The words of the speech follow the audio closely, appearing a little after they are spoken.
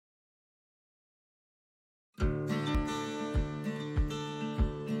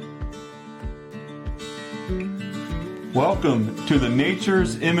Welcome to the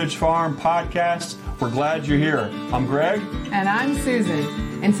Nature's Image Farm podcast. We're glad you're here. I'm Greg. And I'm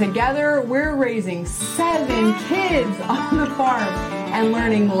Susan. And together we're raising 7 kids on the farm and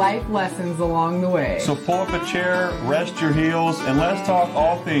learning life lessons along the way. So pull up a chair, rest your heels, and let's talk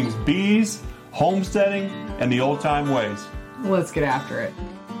all things bees, homesteading, and the old-time ways. Let's get after it.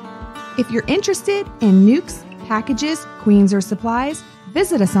 If you're interested in nukes, packages, queens, or supplies,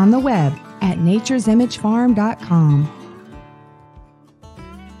 visit us on the web at naturesimagefarm.com.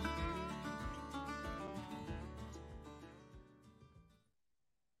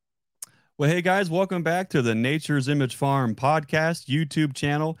 Well, hey guys, welcome back to the Nature's Image Farm podcast, YouTube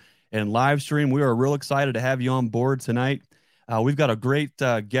channel, and live stream. We are real excited to have you on board tonight. We've got a great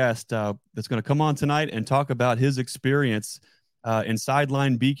guest that's going to come on tonight and talk about his experience in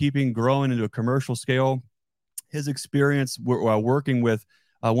sideline beekeeping, growing into a commercial scale. His experience working with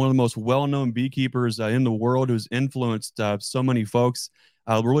one of the most well-known beekeepers in the world, who's influenced so many folks.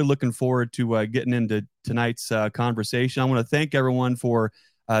 Really looking forward to getting into tonight's conversation. I want to thank everyone for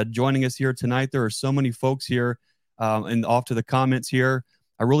joining us here tonight. There are so many folks here and off to the comments here.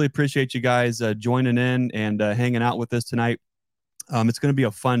 I really appreciate you guys joining in and hanging out with us tonight. It's going to be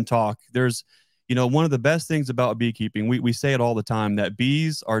a fun talk. There's, one of the best things about beekeeping, we say it all the time, that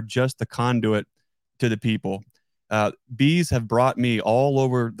bees are just the conduit to the people. Bees have brought me all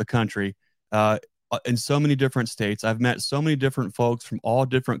over the country in so many different states. I've met so many different folks from all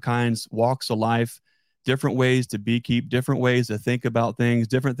different kinds, walks of life, different ways to beekeep, different ways to think about things,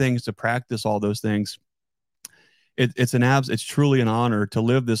 different things to practice all those things. It's truly an honor to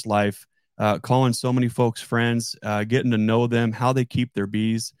live this life, calling so many folks friends, getting to know them, how they keep their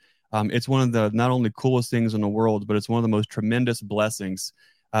bees. It's one of the not only coolest things in the world, but it's one of the most tremendous blessings.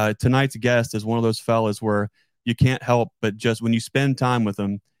 Tonight's guest is one of those fellas where you can't help but just when you spend time with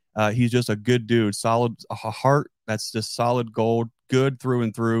him, he's just a good dude, solid, a heart that's just solid gold, good through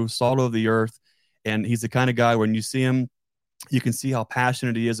and through, salt of the earth. And he's the kind of guy, when you see him, you can see how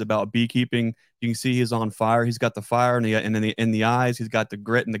passionate he is about beekeeping. You can see he's on fire. He's got the fire in the eyes. He's got the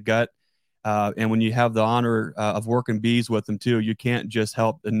grit in the gut. And when you have the honor of working bees with him too, you can't just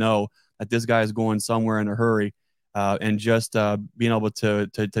help to know that this guy is going somewhere in a hurry. And just being able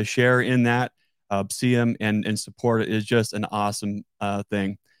to share in that, see him and support it is just an awesome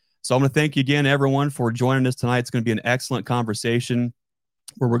thing. So I'm going to thank you again, everyone, for joining us tonight. It's going to be an excellent conversation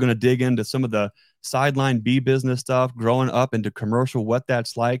where we're going to dig into some of the sideline bee business stuff, growing up into commercial, what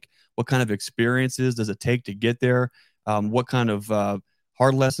that's like, what kind of experiences does it take to get there, what kind of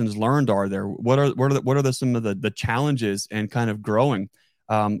hard lessons learned are there, what are some of the challenges and kind of growing,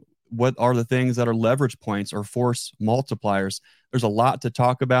 what are the things that are leverage points or force multipliers. There's a lot to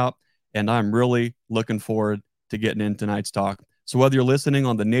talk about, and I'm really looking forward to getting in tonight's talk. So whether you're listening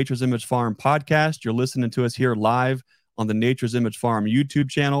on the Nature's Image Farm podcast, you're listening to us here live on the Nature's Image Farm YouTube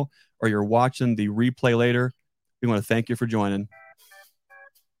channel, or you're watching the replay later, we want to thank you for joining.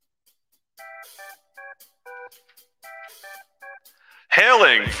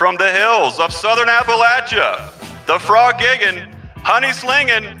 Hailing from the hills of southern Appalachia, the frog-gigging,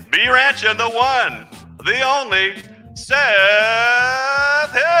 honey-slinging, bee-ranching, the one, the only,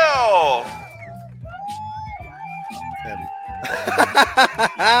 Seth Hill.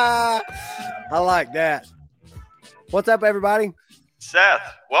 I like that. What's up, everybody? Seth,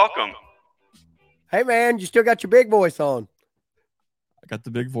 welcome. Hey, man, you still got your big voice on. I got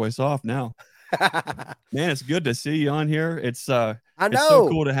the big voice off now. Man, it's good to see you on here. It's so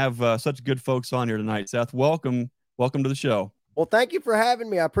cool to have such good folks on here tonight. Seth, welcome to the show. Well, thank you for having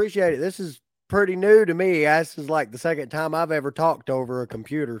me. I appreciate it. This is pretty new to me. This is like the second time I've ever talked over a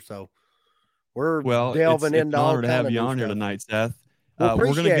computer, so we're delving into all kinds of new stuff. It's an honor to have you on here tonight, Seth. We're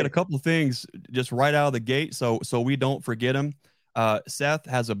going to get a couple of things just right out of the gate so we don't forget them. Seth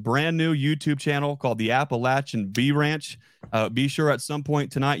has a brand new YouTube channel called the Appalachian Bee Ranch. Be sure at some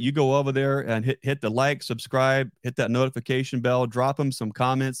point tonight you go over there and hit the like, subscribe, hit that notification bell, drop him some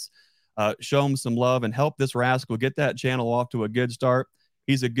comments, show him some love, and help this rascal get that channel off to a good start.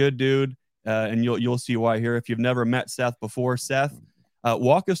 He's a good dude, and you'll see why here. If you've never met Seth before, Seth,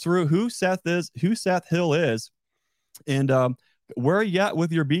 walk us through who Seth Hill is, and where are you at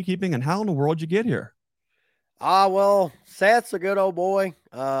with your beekeeping, and how in the world did you get here? Well, Seth's a good old boy.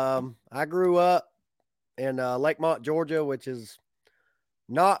 I grew up in Lakemont, Georgia, which is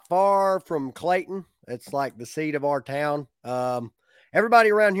not far from Clayton. It's like the seat of our town.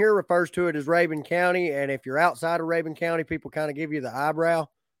 Everybody around here refers to it as Rabun County, and if you're outside of Rabun County, people kind of give you the eyebrow.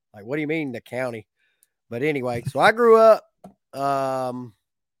 Like, what do you mean the county? But anyway, so I grew up, around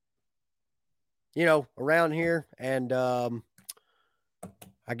here, and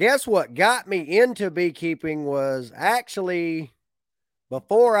I guess what got me into beekeeping was actually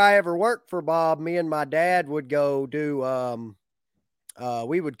before I ever worked for Bob, me and my dad would go do,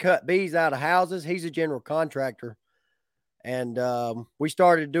 we would cut bees out of houses. He's a general contractor. And we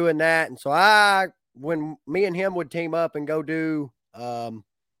started doing that. And so when me and him would team up and go do the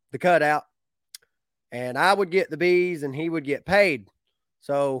cutout, and I would get the bees and he would get paid.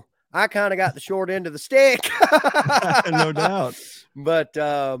 So I kind of got the short end of the stick. No doubt. But,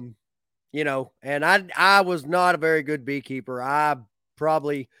 you know, and I was not a very good beekeeper.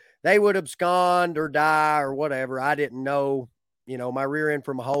 They would abscond or die or whatever. I didn't know, you know, my rear end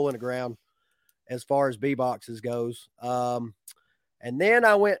from a hole in the ground as far as bee boxes goes. And then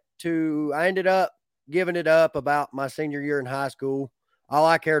I ended up giving it up about my senior year in high school. All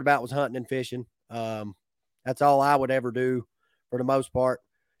I cared about was hunting and fishing. That's all I would ever do for the most part.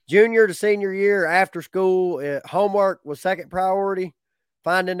 Junior to senior year after school, homework was second priority.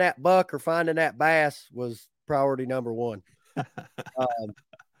 Finding that buck or finding that bass was priority number one.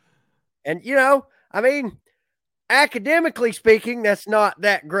 And, you know, I mean, academically speaking, that's not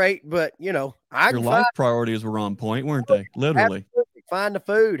that great, but, you know, your life priorities were on point, weren't they? Literally. Absolutely. Find the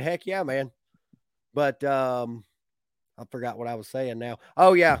food. Heck yeah, man. But I forgot what I was saying now.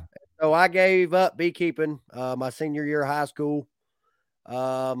 Oh, yeah. So I gave up beekeeping my senior year of high school.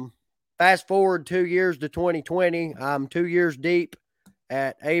 Fast forward 2 years to 2020. I'm 2 years deep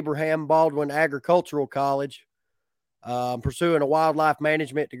at Abraham Baldwin Agricultural College, pursuing a wildlife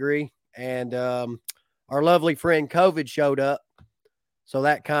management degree. And our lovely friend COVID showed up. So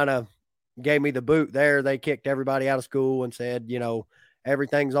that kind of gave me the boot there. They kicked everybody out of school and said, you know,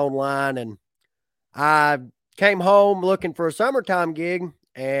 everything's online. And I came home looking for a summertime gig,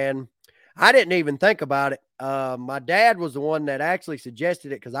 and I didn't even think about it. My dad was the one that actually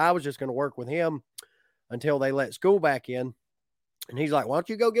suggested it because I was just going to work with him until they let school back in. And he's like, why don't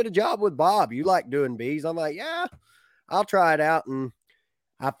you go get a job with Bob? You like doing bees. I'm like, yeah, I'll try it out. And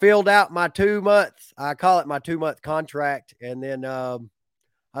I filled out my 2 months. I call it my 2-month contract. And then I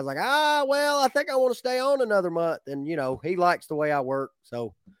was like, well, I think I want to stay on another month. And, you know, he likes the way I work.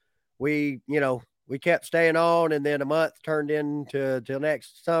 So we kept staying on. And then a month turned into till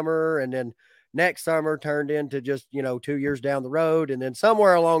next summer. And then next summer turned into just, you know, 2 years down the road. And then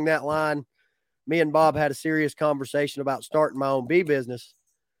somewhere along that line, me and Bob had a serious conversation about starting my own bee business.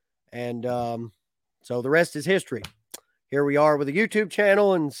 And so the rest is history. Here we are with a YouTube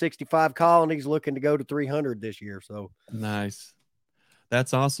channel and 65 colonies, looking to go to 300 this year. So nice.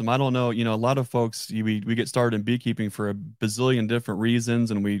 That's awesome. I don't know, you know, a lot of folks, we get started in beekeeping for a bazillion different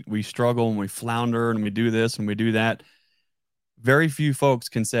reasons, and we struggle and we flounder and we do this and we do that. Very few folks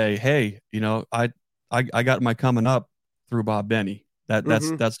can say, hey, you know, I got my coming up through Bob Benny.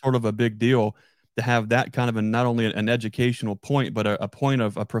 That's sort of a big deal to have that kind of not only an educational point, but a point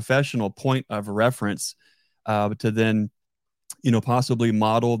of a professional point of reference to then, you know, possibly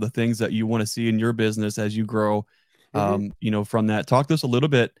model the things that you want to see in your business as you grow. You know, from that. Talk to us a little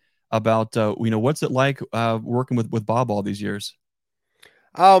bit about, you know, what's it like working with Bob all these years?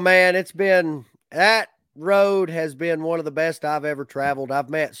 Oh man, that road has been one of the best I've ever traveled. I've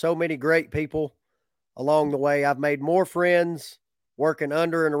met so many great people along the way. I've made more friends working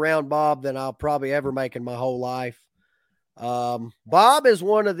under and around Bob than I'll probably ever make in my whole life. Bob is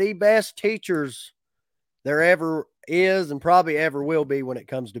one of the best teachers there ever is and probably ever will be when it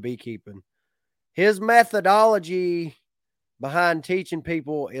comes to beekeeping. His methodology behind teaching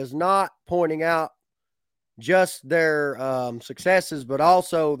people is not pointing out just their successes, but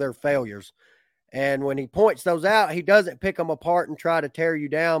also their failures. And when he points those out, he doesn't pick them apart and try to tear you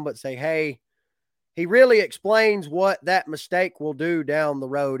down, but say, hey, he really explains what that mistake will do down the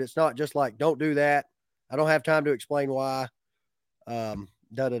road. It's not just like, don't do that. I don't have time to explain why. I'm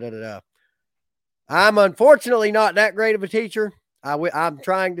unfortunately not that great of a teacher. I'm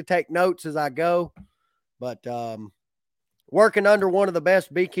trying to take notes as I go, but working under one of the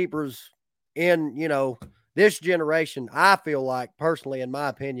best beekeepers in, you know, this generation, I feel like personally, in my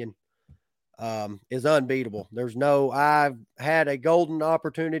opinion, is unbeatable. I've had a golden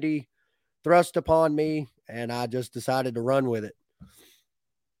opportunity thrust upon me, and I just decided to run with it.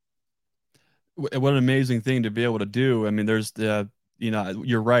 What an amazing thing to be able to do. I mean, there's you know,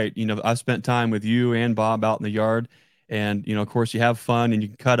 you're right. You know, I spent time with you and Bob out in the yard, and, you know, of course you have fun and you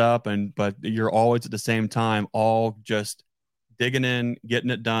can cut up, but you're always at the same time, all just digging in, getting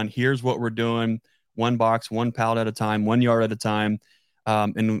it done. Here's what we're doing. One box, one pallet at a time, 1 yard at a time.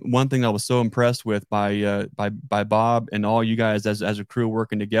 And one thing I was so impressed with by Bob and all you guys as a crew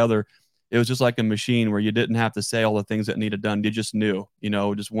working together, it was just like a machine where you didn't have to say all the things that needed done. You just knew, you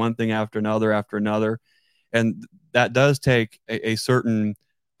know, just one thing after another. And that does take a certain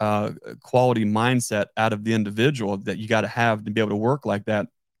quality mindset out of the individual that you got to have to be able to work like that.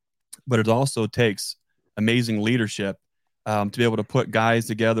 But it also takes amazing leadership to be able to put guys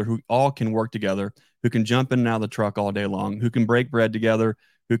together who all can work together, who can jump in and out of the truck all day long, who can break bread together,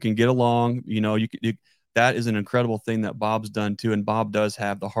 who can get along. That is an incredible thing that Bob's done too. And Bob does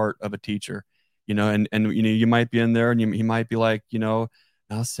have the heart of a teacher, and you might be in there and he might be like, now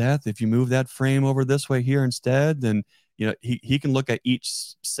Seth, if you move that frame over this way here instead, then, he can look at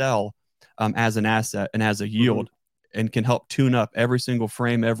each cell as an asset and as a yield and can help tune up every single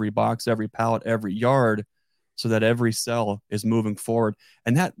frame, every box, every pallet, every yard, so that every cell is moving forward.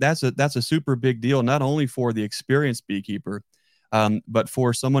 And that's a super big deal, not only for the experienced beekeeper, but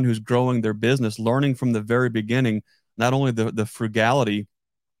for someone who's growing their business, learning from the very beginning, not only the frugality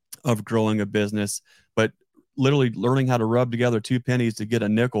of growing a business, but literally learning how to rub together two pennies to get a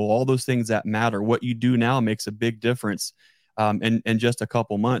nickel, all those things that matter. What you do now makes a big difference in just a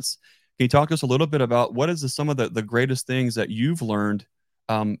couple months. Can you talk to us a little bit about what is some of the greatest things that you've learned,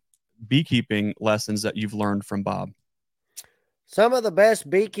 beekeeping lessons that you've learned from Bob? Some of the best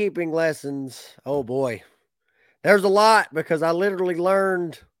beekeeping lessons, oh boy, there's a lot, because I literally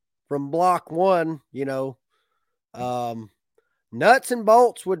learned from block one, nuts and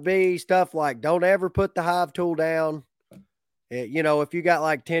bolts would be stuff like, don't ever put the hive tool down. If you got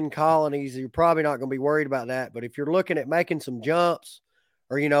like 10 colonies, you're probably not going to be worried about that. But if you're looking at making some jumps,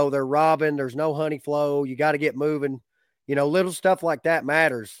 or, they're robbing, there's no honey flow, you got to get moving. Little stuff like that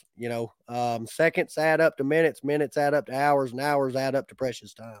matters. Seconds add up to minutes, minutes add up to hours, and hours add up to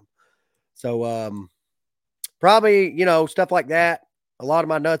precious time. So probably, stuff like that, a lot of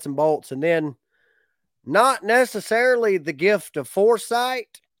my nuts and bolts. And then not necessarily the gift of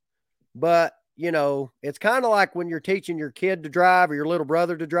foresight, but, it's kind of like when you're teaching your kid to drive or your little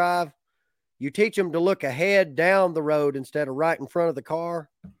brother to drive. You teach them to look ahead down the road instead of right in front of the car.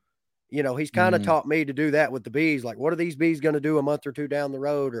 He's kind of taught me to do that with the bees. Like, what are these bees going to do a month or two down the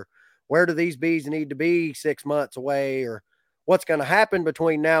road? Or where do these bees need to be 6 months away? Or what's going to happen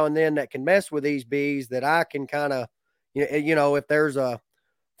between now and then that can mess with these bees, that I can kind of, if there's a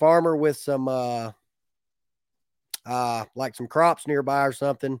farmer with some, like some crops nearby or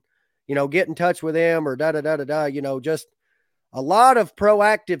something, get in touch with them, or just a lot of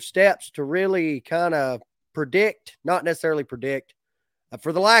proactive steps to really kind of predict, not necessarily predict,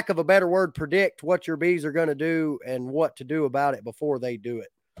 for the lack of a better word, predict what your bees are going to do and what to do about it before they do it,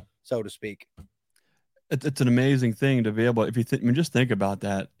 so to speak. It's an amazing thing to be able, if you just think about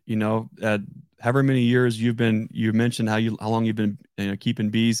that, however many years you mentioned how long you've been keeping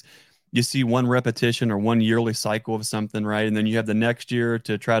bees, you see one repetition or one yearly cycle of something, right? And then you have the next year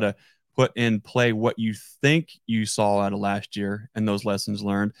to try to put in play what you think you saw out of last year and those lessons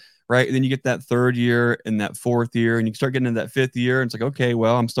learned, right? And then you get that third year and that fourth year, and you start getting into that fifth year, and it's like, okay,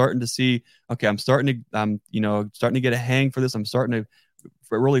 well, I'm starting to see, okay, I'm starting to get a hang for this. I'm starting to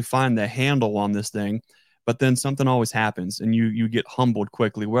really find the handle on this thing. But then something always happens, and you get humbled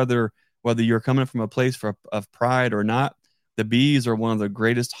quickly, whether you're coming from a place of pride or not. The bees are one of the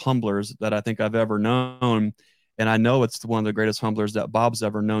greatest humblers that I think I've ever known. And I know it's one of the greatest humblers that Bob's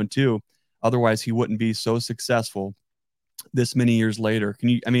ever known too. Otherwise, he wouldn't be so successful this many years later.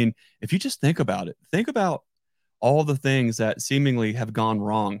 If you just think about it, think about all the things that seemingly have gone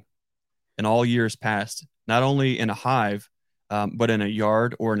wrong in all years past, not only in a hive, but in a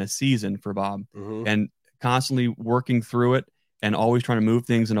yard or in a season for Bob, and constantly working through it and always trying to move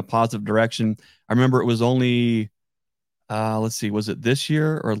things in a positive direction. I remember it was only, let's see, was it this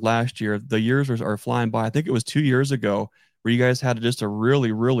year or last year? The years are flying by. I think it was 2 years ago where you guys had just a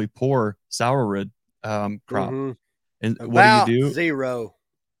really, really poor sourwood crop. And about what do you do? Zero.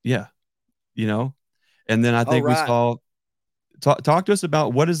 Yeah. And then I think we saw, talk to us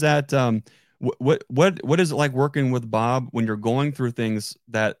about what is that, what is it like working with Bob when you're going through things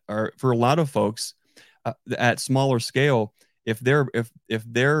that are, for a lot of folks at smaller scale, if their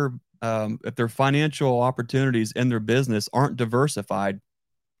financial opportunities in their business aren't diversified,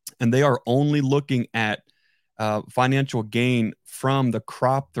 and they are only looking at financial gain from the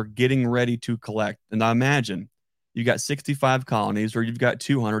crop they're getting ready to collect. And now imagine you got 65 colonies, or you've got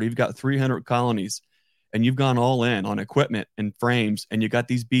 200, you've got 300 colonies, and you've gone all in on equipment and frames, and you got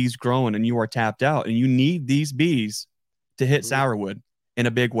these bees growing, and you are tapped out, and you need these bees to hit sourwood in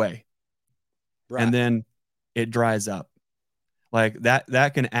a big way. Right. And then it dries up. Like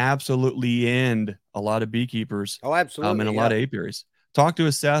that can absolutely end a lot of beakkeepers. Oh, absolutely. And a lot of apiaries. Talk to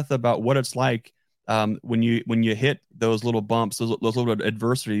us, Seth, about what it's like when you hit those little bumps, those little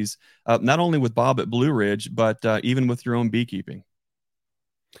adversities, not only with Bob at Blue Ridge, but even with your own beekeeping.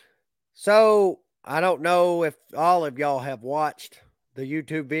 So I don't know if all of y'all have watched the the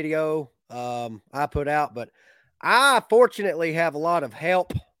YouTube video I put out, but I fortunately have a lot of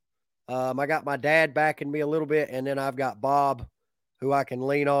help. I got my dad backing me a little bit, and then I've got Bob, who I can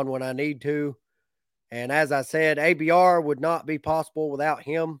lean on when I need to. And as I said, ABR would not be possible without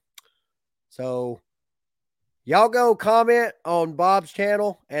him. So y'all go comment on Bob's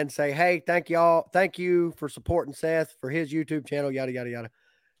channel and say, hey, thank y'all. Thank you for supporting Seth for his YouTube channel, yada, yada, yada.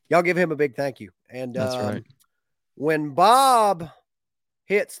 Y'all give him a big thank you. And That's right. When Bob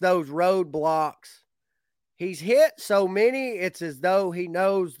hits those roadblocks, he's hit so many, it's as though he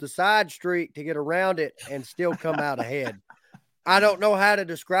knows the side street to get around it and still come out ahead. I don't know how to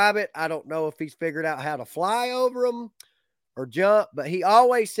describe it. I don't know if he's figured out how to fly over them or jump, but he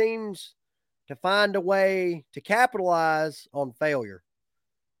always seems to find a way to capitalize on failure.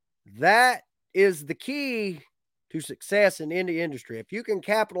 That is the key to success in any industry. If you can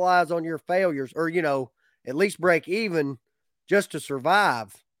capitalize on your failures, or, you know, at least break even just to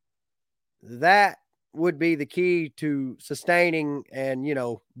survive, that would be the key to sustaining and, you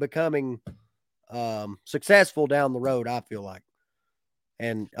know, becoming successful down the road, I feel like.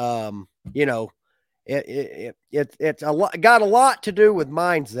 And, you know, it's got a lot to do with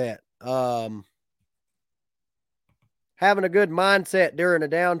mindset. Having a good mindset during a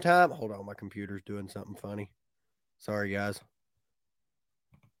downtime. Hold on, my computer's doing something funny. Sorry, guys.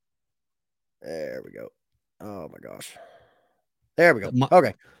 There we go. Oh my gosh. There we go.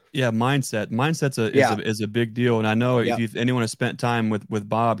 Okay. Yeah, mindset's is a big deal, and I know if anyone has spent time with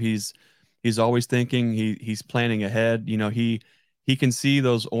Bob, he's always thinking, he's planning ahead. You know, he can see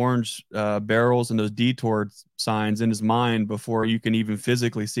those orange barrels and those detour signs in his mind before you can even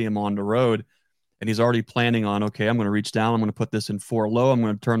physically see him on the road. And he's already planning on, okay, I'm going to reach down. I'm going to put this in 4 low. I'm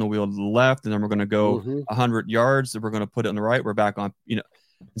going to turn the wheel to the left, and then we're going to go 100 yards. Then we're going to put it on the right. We're back on, you know.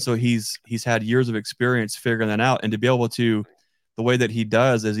 And so he's had years of experience figuring that out. And to be able to, the way that he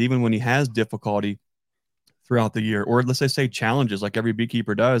does is even when he has difficulty throughout the year, or let's say challenges like every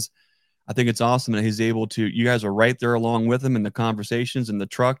beekeeper does, I think it's awesome that he's able to, you guys are right there along with him in the conversations in the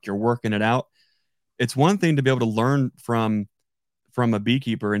truck. You're working it out. It's one thing to be able to learn from a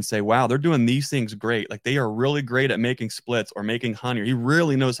beekeeper and say, wow, they're doing these things great. Like they are really great at making splits or making honey. He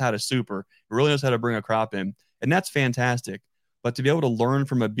really knows how to super. He really knows how to bring a crop in. And that's fantastic. But to be able to learn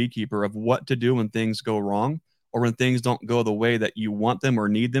from a beekeeper of what to do when things go wrong or when things don't go the way that you want them or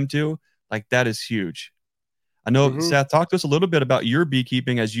need them to, like that is huge. I know, Seth, talk to us a little bit about your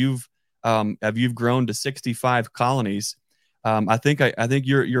beekeeping as you've grown to 65 colonies. I think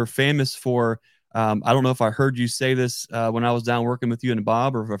you're famous for, I don't know if I heard you say this when I was down working with you and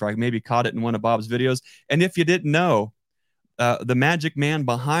Bob, or if I maybe caught it in one of Bob's videos. And if you didn't know, the magic man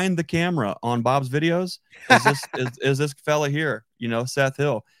behind the camera on Bob's videos is this fella here, you know, Seth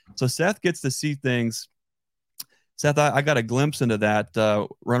Hill. So Seth gets to see things. Seth, I got a glimpse into that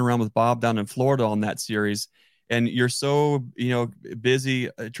run around with Bob down in Florida on that series. And you're so, you know, busy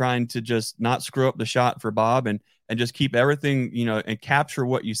trying to just not screw up the shot for Bob and just keep everything, you know, and capture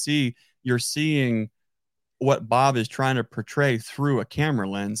what you see. You're seeing what Bob is trying to portray through a camera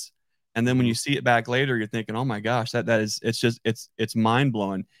lens. And then when you see it back later, you're thinking, oh my gosh, it's mind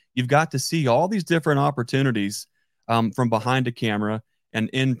blowing. You've got to see all these different opportunities from behind a camera and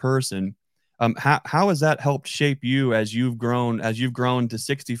in person. How has that helped shape you as you've grown to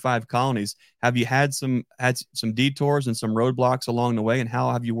 65 colonies? Have you had some detours and some roadblocks along the way, and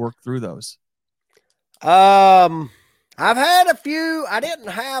how have you worked through those? I've had a few. I didn't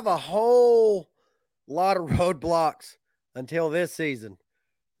have a whole lot of roadblocks until this season.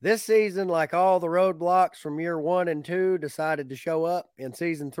 This season, like all the roadblocks from year 1 and 2, decided to show up in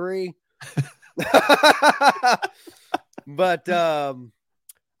season 3. But I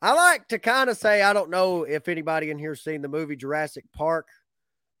like to kind of say, I don't know if anybody in here has seen the movie Jurassic Park,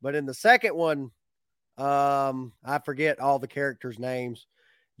 but in the second one, I forget all the characters' names.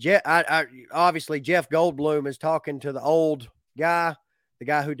 Obviously, Jeff Goldblum is talking to the old guy, the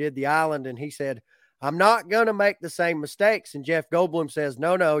guy who did the island, and he said, I'm not going to make the same mistakes. And Jeff Goldblum says,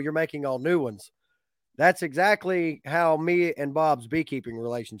 no, you're making all new ones. That's exactly how me and Bob's beekeeping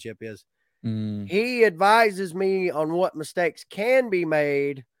relationship is. He advises me on what mistakes can be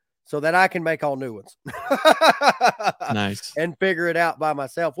made so that I can make all new ones. Nice. And figure it out by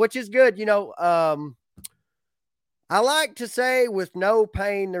myself, which is good. You know, I like to say with no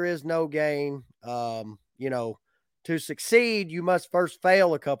pain, there is no gain. You know, to succeed, you must first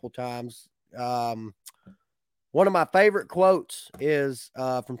fail a couple times. One of my favorite quotes is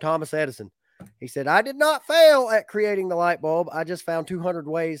from Thomas Edison. He said, I did not fail at creating the light bulb. I just found 200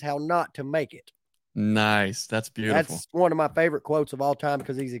 ways how not to make it. Nice. That's beautiful. That's one of my favorite quotes of all time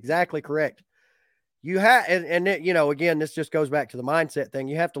because he's exactly correct. you have, and it, again, this just goes back to the mindset thing.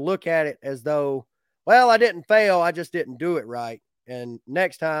 You have to look at it as though, well, I didn't fail. I just didn't do it right. And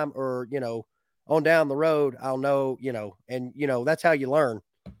next time, or, on down the road, I'll know, and, that's how you learn.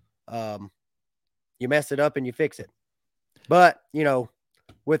 You mess it up and you fix it. But,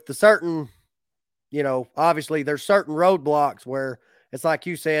 with the certain, obviously there's certain roadblocks where it's like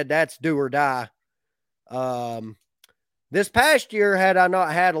you said, that's do or die. This past year, had I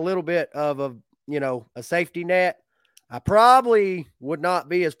not had a little bit of a safety net, I probably would not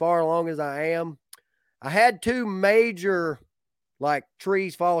be as far along as I am. I had two major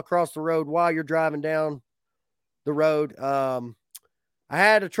trees fall across the road while you're driving down the road. I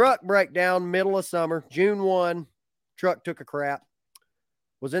had a truck breakdown middle of summer, June 1, truck took a crap,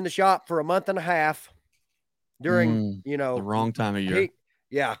 was in the shop for a month and a half during, the wrong time of year.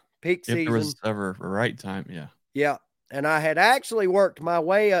 Peak season. If there was ever a right time. Yeah. Yeah. And I had actually worked my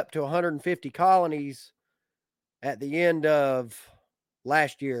way up to 150 colonies at the end of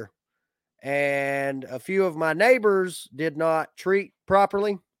last year. And a few of my neighbors did not treat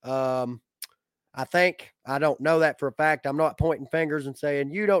properly. I think, I don't know that for a fact. I'm not pointing fingers and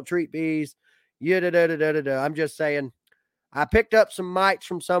saying, you don't treat bees. I'm just saying, I picked up some mites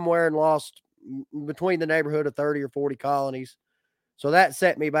from somewhere and lost between the neighborhood of 30 or 40 colonies. So that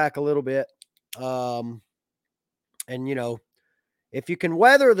set me back a little bit. And, if you can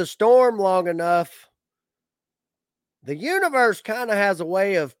weather the storm long enough, the universe kind of has a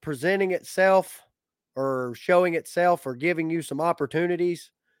way of presenting itself or showing itself or giving you some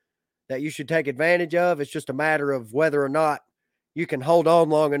opportunities that you should take advantage of. It's just a matter of whether or not you can hold on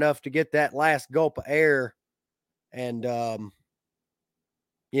long enough to get that last gulp of air and,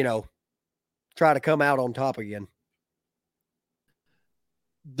 try to come out on top again.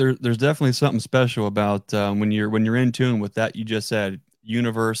 There's definitely something special about when you're in tune with that. You just said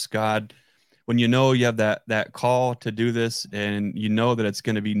universe, God, when you have that call to do this, and that it's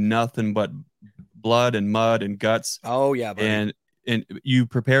going to be nothing but blood and mud and guts. Oh yeah, buddy. And you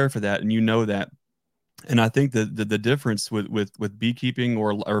prepare for that, and that. And I think the difference with beekeeping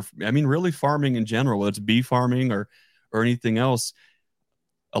or really farming in general, whether it's bee farming or anything else,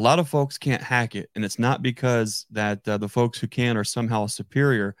 a lot of folks can't hack it, and it's not because that the folks who can are somehow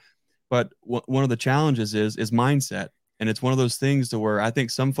superior, but one of the challenges is mindset, and it's one of those things to where I think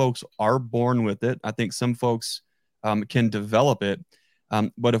some folks are born with it. I think some folks can develop it,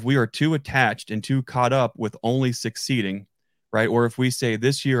 but if we are too attached and too caught up with only succeeding, right? Or if we say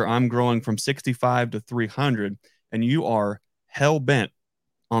this year I'm growing from 65 to 300, and you are hell bent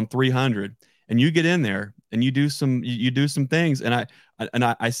on 300, and you get in there and you do some things, and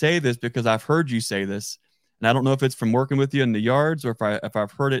I say this because I've heard you say this, and I don't know if it's from working with you in the yards or if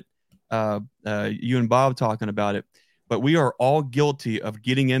I've heard it, you and Bob talking about it, but we are all guilty of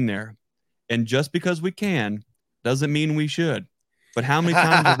getting in there, and just because we can doesn't mean we should. But how many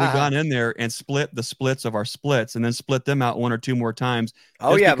times have we gone in there and split the splits of our splits and then split them out one or two more times?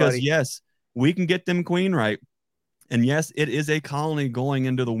 Oh yeah, because buddy. Yes, we can get them queen right, and yes, it is a colony going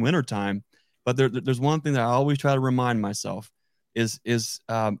into the winter time. But there's one thing that I always try to remind myself is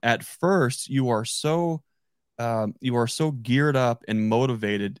at first you are so geared up and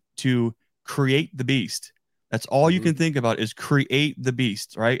motivated to create the beast. That's all you can think about is create the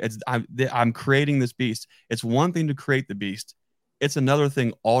beast, right? I'm creating this beast. It's one thing to create the beast. It's another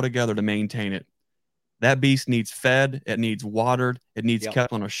thing altogether to maintain it. That beast needs fed. It needs watered. It needs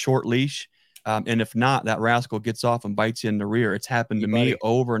kept on a short leash. And if not, that rascal gets off and bites you in the rear. It's happened to me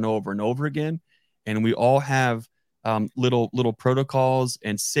over and over and over again. And we all have little protocols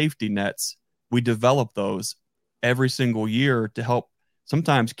and safety nets. We develop those every single year to help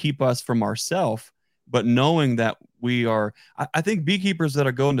sometimes keep us from ourselves, but knowing that we are, I think beekeepers that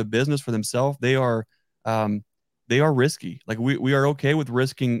are going to business for themselves, they are risky. Like we are okay with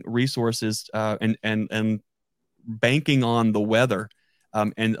risking resources and banking on the weather.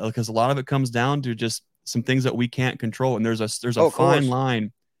 And because a lot of it comes down to just some things that we can't control. And there's a fine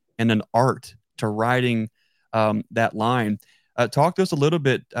line and an art to riding that line. Talk to us a little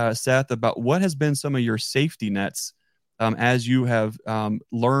bit, Seth, about what has been some of your safety nets as you have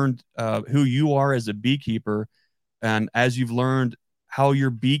learned who you are as a beekeeper, and as you've learned how your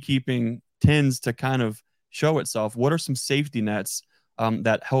beekeeping tends to kind of show itself. What are some safety nets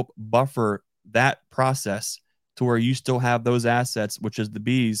that help buffer that process to where you still have those assets, which is the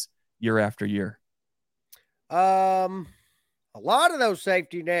bees, year after year? A lot of those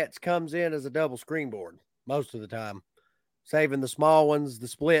safety nets comes in as a double screenboard most of the time, saving the small ones, the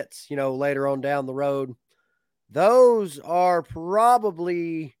splits, later on down the road. Those are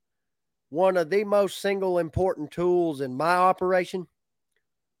probably one of the most single important tools in my operation.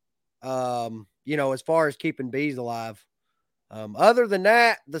 as far as keeping bees alive. Other than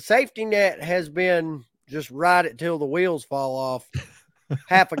that, the safety net has been just ride it till the wheels fall off.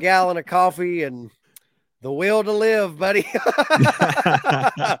 Half a gallon of coffee and the will to live, buddy.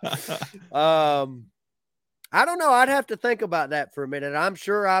 I don't know. I'd have to think about that for a minute. I'm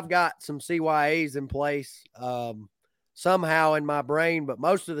sure I've got some CYAs in place somehow in my brain, but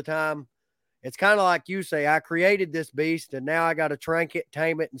most of the time it's kind of like you say, I created this beast and now I got to trank it,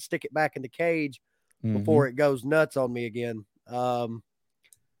 tame it, and stick it back in the cage before it goes nuts on me again. I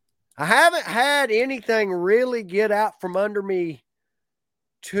haven't had anything really get out from under me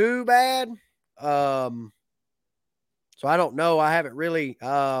too bad. So I don't know. I haven't really,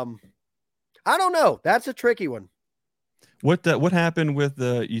 I don't know. That's a tricky one. What happened with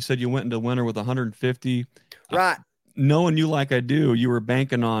you said you went into winter with 150. Right. Knowing you like I do, you were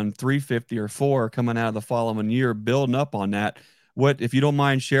banking on 350 or 4 coming out of the following year, building up on that. What, if you don't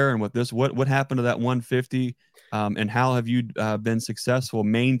mind sharing with this, what happened to that 150, and how have you been successful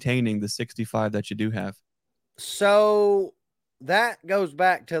maintaining the 65 that you do have? So that goes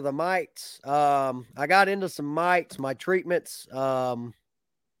back to the mites. I got into some mites, my treatments. I'm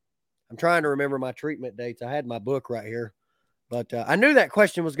trying to remember my treatment dates. I had my book right here, but I knew that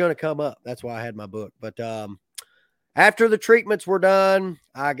question was going to come up. That's why I had my book. But after the treatments were done,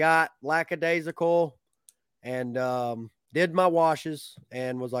 I got lackadaisical and did my washes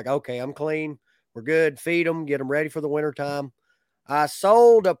and was like, okay, I'm clean. We're good. Feed them, get them ready for the wintertime. I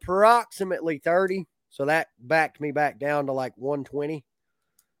sold approximately 30. So that backed me back down to like 120.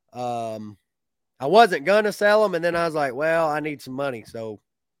 I wasn't going to sell them. And then I was like, well, I need some money. So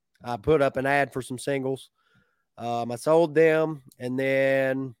I put up an ad for some singles. I sold them. And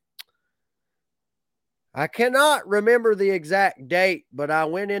then I cannot remember the exact date, but I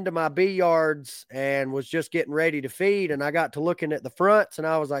went into my bee yards and was just getting ready to feed. And I got to looking at the fronts and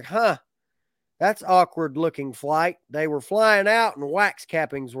I was like, that's awkward looking flight. They were flying out and wax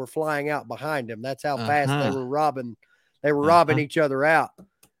cappings were flying out behind them. That's how fast they were robbing. They were robbing each other out.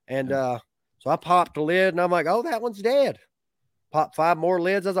 And so I popped a lid and I'm like, oh, that one's dead. Popped 5 more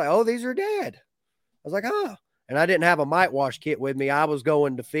lids. I was like, oh, these are dead. I was like, and I didn't have a mite wash kit with me. I was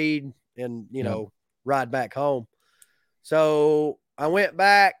going to feed and, ride back home. So I went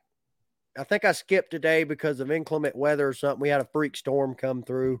back. I think I skipped a day because of inclement weather or something. We had a freak storm come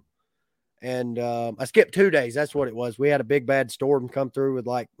through. And I skipped 2 days. That's what it was. We had a big bad storm come through with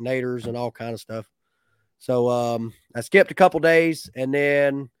like naders and all kind of stuff. So I skipped a couple days and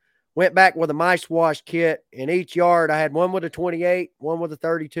then went back with a mice wash kit. In each yard, I had one with a 28, one with a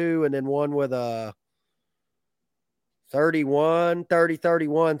 32, and then one with a 31.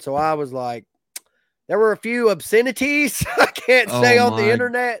 So I was like, there were a few obscenities I can't say on the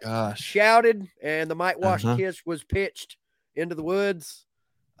internet. Shouted, and the mite wash kiss was pitched into the woods.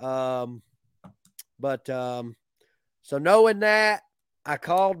 So knowing that, I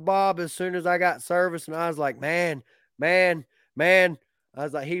called Bob as soon as I got service, and I was like, man. I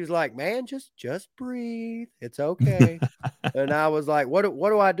was like, he was like, man, just breathe. It's okay. And I was like, what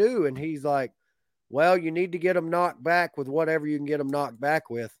do I do? And he's like, well, you need to get them knocked back with whatever you can get them knocked back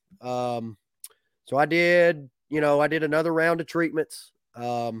with. So I did another round of treatments,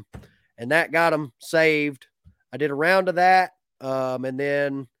 and that got them saved. I did a round of that. And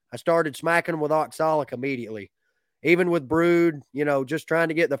then I started smacking them with oxalic immediately, even with brood, just trying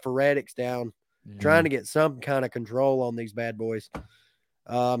to get the phoretics down, trying to get some kind of control on these bad boys.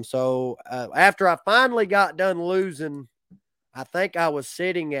 So after I finally got done losing, I think I was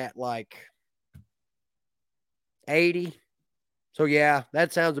sitting at like 80. So yeah,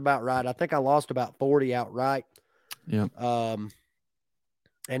 that sounds about right. I think I lost about 40 outright. Yeah.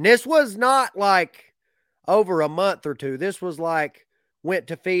 And this was not like over a month or two. This was like went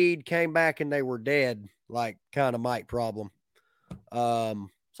to feed, came back, and they were dead, like kind of mite problem. So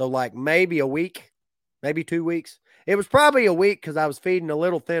like maybe a week, maybe 2 weeks. It was probably a week because I was feeding a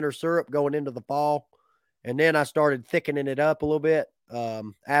little thinner syrup going into the fall. And then I started thickening it up a little bit.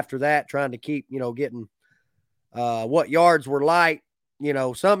 After that, trying to keep, getting what yards were light.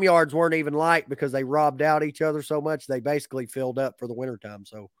 Some yards weren't even light because they robbed out each other so much. They basically filled up for the wintertime.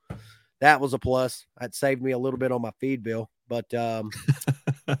 So that was a plus. That saved me a little bit on my feed bill. But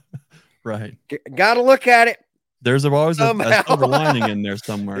right. Got to look at it. There's always a silver lining in there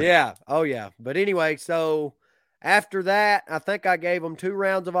somewhere. Yeah. Oh, yeah. But anyway, so after that, I think I gave them 2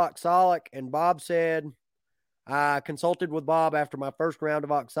 rounds of oxalic, and Bob said, I consulted with Bob after my first round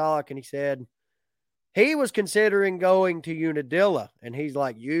of oxalic, and he said he was considering going to Unadilla, and he's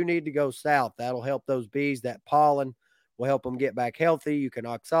like, you need to go south. That'll help those bees. That pollen will help them get back healthy. You can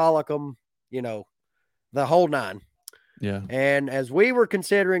oxalic them, the whole 9. Yeah. And as we were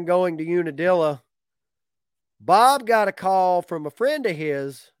considering going to Unadilla, Bob got a call from a friend of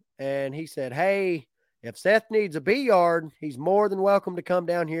his, and he said, "Hey, if Seth needs a bee yard, he's more than welcome to come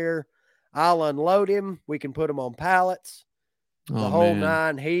down here. I'll unload him. We can put him on pallets, the Oh whole man.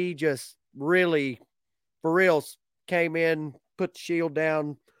 nine." He just really, for real, came in, put the shield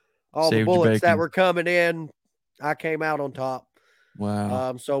down, all the Saved your bullets that bacon. were coming in. I came out on top.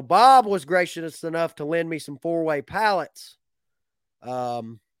 Wow. So Bob was gracious enough to lend me some 4-way pallets.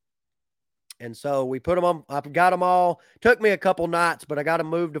 And so we put them on. I got them all. Took me a couple nights, but I got them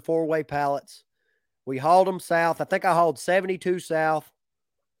moved to 4-way pallets. We hauled them south. I think I hauled 72 south.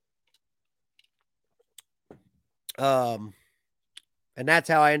 And that's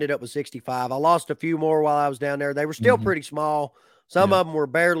how I ended up with 65. I lost a few more while I was down there. They were still pretty small. Some of them were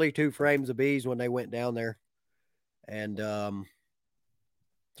barely 2 frames of bees when they went down there. And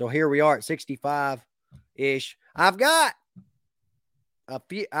so here we are at 65-ish. I've got a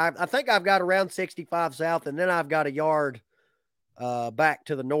few. I think I've got around 65 south, and then I've got a yard back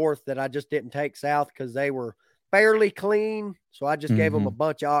to the north that I just didn't take south because they were fairly clean. So I just gave them a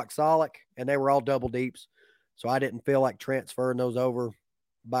bunch of oxalic, and they were all double deeps. So I didn't feel like transferring those over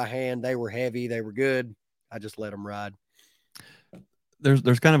by hand. They were heavy. They were good. I just let them ride.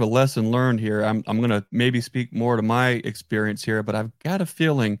 There's kind of a lesson learned here. I'm gonna maybe speak more to my experience here, but I've got a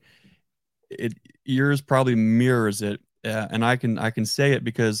feeling yours probably mirrors it, and I can say it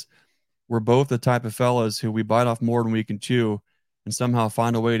because we're both the type of fellas who we bite off more than we can chew, and somehow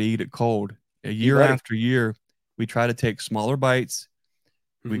find a way to eat it cold. A year after year, we try to take smaller bites.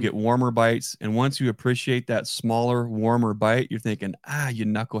 We get warmer bites, and once you appreciate that smaller, warmer bite, you're thinking, you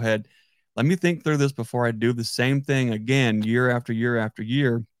knucklehead. Let me think through this before I do the same thing again, year after year after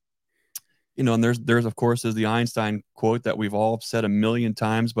year. And there's of course there's the Einstein quote that we've all said a million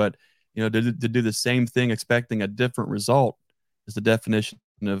times, but to do the same thing expecting a different result is the definition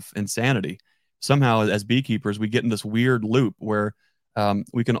of insanity. Somehow, as beekeepers, we get in this weird loop where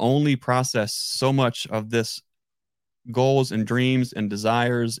we can only process so much of this goals and dreams and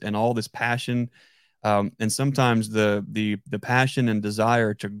desires and all this passion. And sometimes the passion and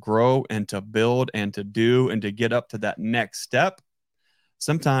desire to grow and to build and to do and to get up to that next step,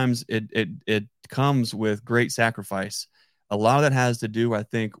 sometimes it comes with great sacrifice. A lot of that has to do, I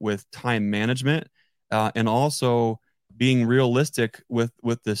think, with time management, and also being realistic with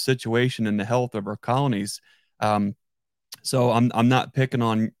the situation and the health of our colonies. So I'm not picking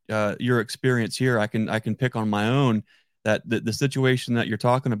on your experience here. I can pick on my own, that the situation that you're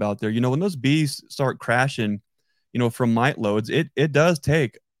talking about there. When those bees start crashing, from mite loads, it does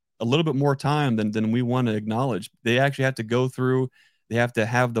take a little bit more time than we want to acknowledge. They actually have to go through. They have to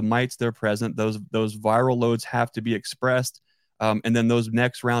have the mites there present. Those viral loads have to be expressed, and then those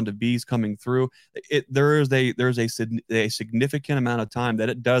next round of bees coming through. There's a significant amount of time that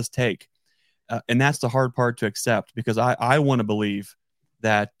it does take. And that's the hard part to accept, because I want to believe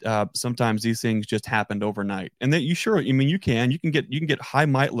that sometimes these things just happened overnight, and that you can get high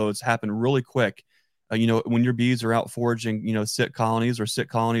mite loads happen really quick. When your bees are out foraging, sit colonies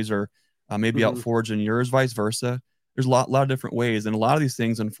are maybe out foraging yours, vice versa. There's a lot of different ways, and a lot of these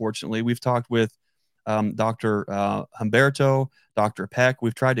things, unfortunately, we've talked with Dr. Humberto, Dr. Peck.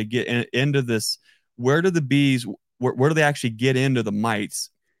 We've tried to get into this. Where do the bees? Where do they actually get into the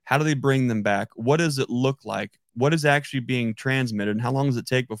mites? How do they bring them back? What does it look like? What is actually being transmitted? And how long does it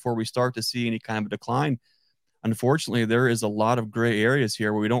take before we start to see any kind of a decline? Unfortunately, there is a lot of gray areas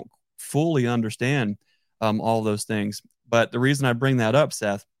here where we don't fully understand all those things. But the reason I bring that up,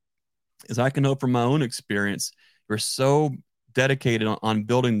 Seth, is I can know from my own experience, we're so dedicated on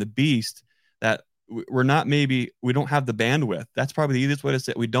building the beast that we don't have the bandwidth. That's probably the easiest way to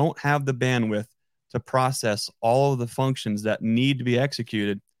say it. We don't have the bandwidth to process all of the functions that need to be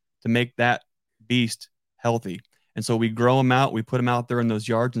executed to make that beast healthy. And so we grow them out, we put them out there in those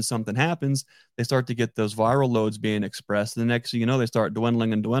yards, and something happens. They start to get those viral loads being expressed. The next thing you know, they start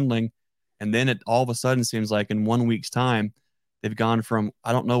dwindling and dwindling. And then it all of a sudden seems like in 1 week's time, they've gone from,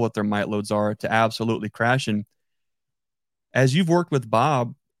 I don't know what their mite loads are, to absolutely crashing. As you've worked with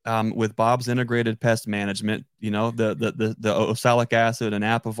Bob, with Bob's integrated pest management, the oxalic acid and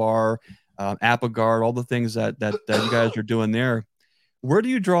Apivar, Apigard, all the things that you guys are doing there. Where do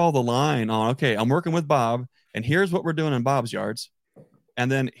you draw the line on, okay, I'm working with Bob, and here's what we're doing in Bob's yards,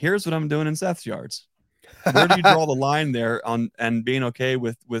 and then here's what I'm doing in Seth's yards? Where do you draw the line there on and being okay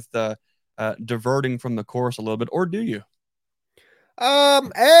with diverting from the course a little bit, or do you?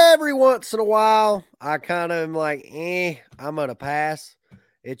 Every once in a while, I kind of am like, I'm gonna pass.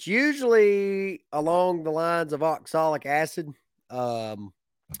 It's usually along the lines of oxalic acid. I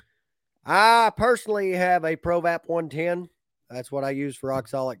I personally have a ProVap 110. That's what I use for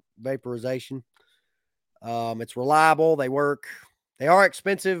oxalic vaporization. It's reliable. They work. They are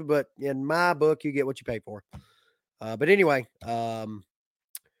expensive, but in my book, you get what you pay for. But anyway, the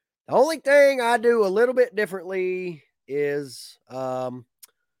only thing I do a little bit differently is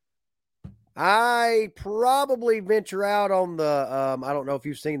I probably venture out on the, I don't know if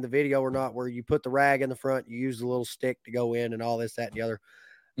you've seen the video or not, where you put the rag in the front, you use the little stick to go in and all this, that, and the other.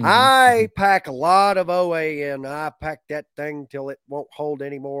 I pack a lot of OA in. I pack that thing till it won't hold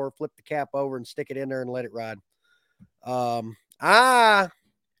anymore, flip the cap over and stick it in there and let it ride. I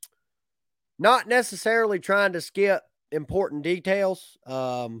not necessarily trying to skip important details.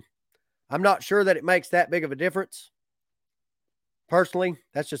 I'm not sure that it makes that big of a difference. Personally,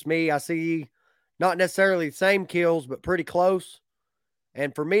 that's just me. I see not necessarily the same kills, but pretty close.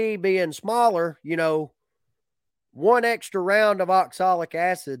 And for me, being smaller, you know, one extra round of oxalic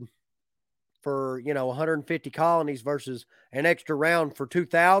acid for, you know, 150 colonies versus an extra round for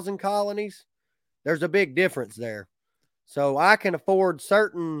 2,000 colonies, there's a big difference there. So I can afford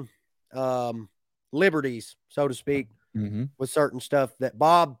certain liberties, so to speak, with certain stuff that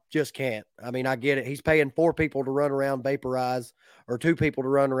Bob just can't. I mean, I get it. He's paying 4 people to run around vaporize, or 2 people to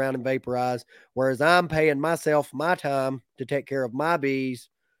run around and vaporize, whereas I'm paying myself my time to take care of my bees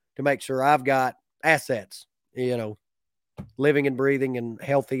to make sure I've got assets, you know, living and breathing and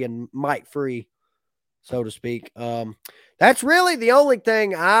healthy and mite free, so to speak. That's really the only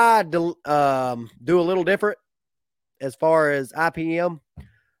thing I do a little different as far as IPM.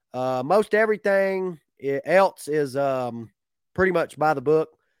 Most everything else is pretty much by the book.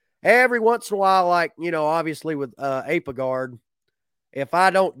 Every once in a while, like, you know, obviously with Apagard, if I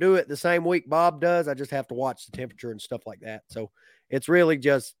don't do it the same week Bob does, I just have to watch the temperature and stuff like that. So it's really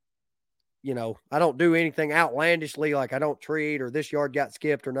just, you know, I don't do anything outlandishly, like I don't treat or this yard got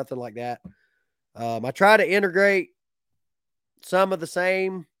skipped or nothing like that. I try to integrate some of the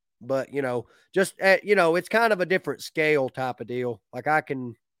same, but, you know, just, you know, it's kind of a different scale type of deal. Like I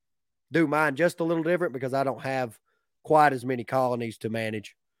can do mine just a little different because I don't have quite as many colonies to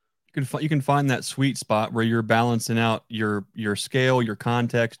manage. You can find that sweet spot where you're balancing out your scale, your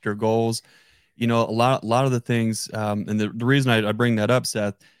context, your goals. You know, a lot of the things, and the reason I bring that up,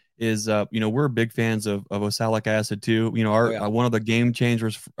 Seth, is you know, we're big fans of oxalic acid too. You know, one of the game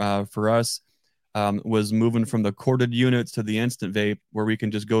changers for us was moving from the corded units to the instant vape, where we can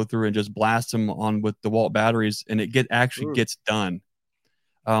just go through and just blast them on with DeWalt batteries, and it actually gets done.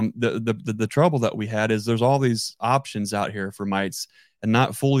 The trouble that we had is there's all these options out here for mites, and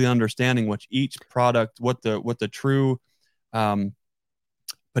not fully understanding what each product, what the true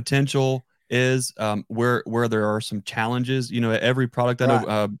potential is, where there are some challenges. You know, every product. I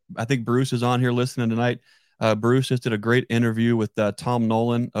know. I think Bruce is on here listening tonight. Bruce just did a great interview with Tom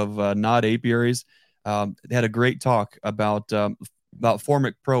Nolan of Nod Apiaries. They had a great talk about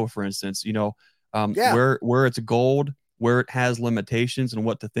Formic Pro, for instance. You know, where it's gold, where it has limitations, and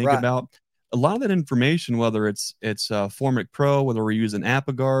what to think about. A lot of that information, whether it's Formic Pro, whether we're using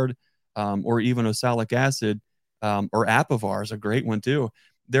Apagard, or even oxalic acid, or Apivar is a great one too.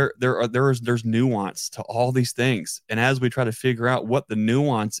 There's nuance to all these things, and as we try to figure out what the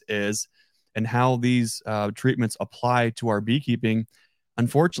nuance is and how these treatments apply to our beekeeping,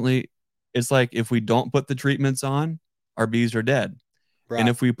 unfortunately, it's like if we don't put the treatments on, our bees are dead, and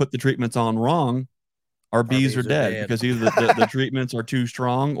if we put the treatments on wrong, our bees are dead because either the treatments are too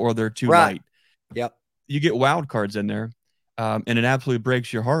strong or they're too light. Yep. You get wild cards in there, and it absolutely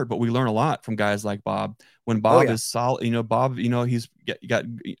breaks your heart. But we learn a lot from guys like Bob. When Bob is solid, you know, Bob, you know, he's got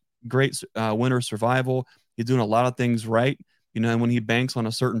great winter survival. He's doing a lot of things right. You know, and when he banks on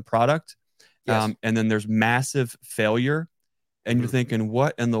a certain product, and then there's massive failure, and you're thinking,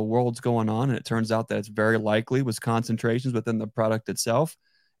 what in the world's going on? And it turns out that it's very likely was concentrations within the product itself.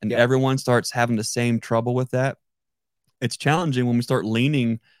 And everyone starts having the same trouble with that. It's challenging when we start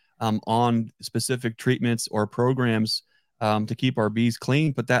leaning on specific treatments or programs to keep our bees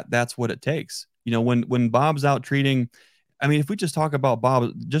clean, but that's what it takes. You know, when Bob's out treating, I mean, if we just talk about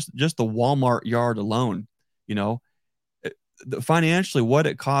Bob, just the Walmart yard alone, you know, financially what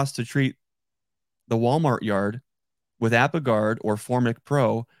it costs to treat the Walmart yard with Apagard or Formic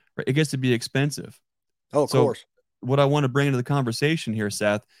Pro, it gets to be expensive. Oh, of course. What I want to bring into the conversation here,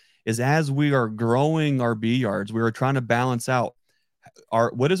 Seth, is as we are growing our bee yards, we are trying to balance out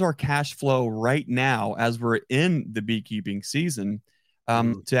what is our cash flow right now as we're in the beekeeping season,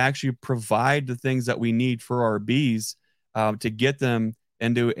 to actually provide the things that we need for our bees, to get them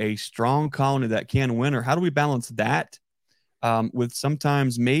into a strong colony that can winter. How do we balance that with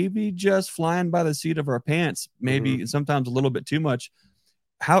sometimes maybe just flying by the seat of our pants, maybe sometimes a little bit too much?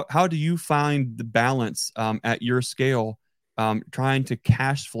 how do you find the balance at your scale, trying to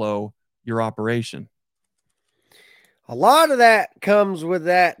cash flow your operation? A lot of that comes with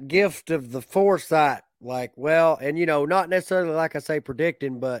that gift of the foresight. Like, well, and not necessarily like I say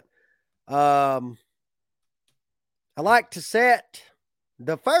predicting, but I like to set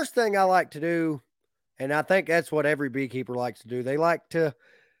the first thing I like to do, and I think that's what every beekeeper likes to do. They like to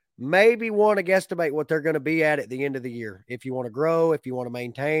maybe want to guesstimate what they're going to be at the end of the year. If you want to grow, if you want to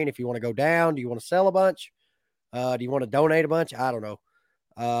maintain, if you want to go down, do you want to sell a bunch? Do you want to donate a bunch? I don't know.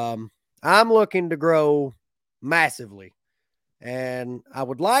 I'm looking to grow massively, and I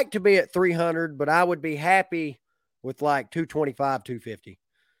would like to be at 300, but I would be happy with like 225, 250.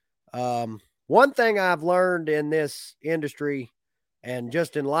 One thing I've learned in this industry and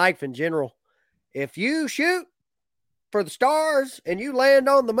just in life in general, if you shoot for the stars and you land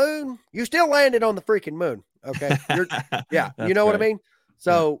on the moon, you still landed on the freaking moon. Okay. Yeah. You know what I mean?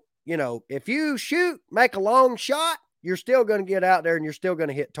 So, if you shoot, make a long shot, you're still going to get out there and you're still going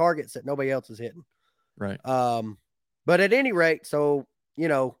to hit targets that nobody else is hitting. Right. But at any rate, so,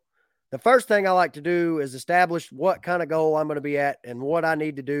 the first thing I like to do is establish what kind of goal I'm going to be at and what I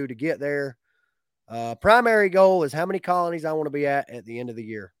need to do to get there. Primary goal is how many colonies I want to be at the end of the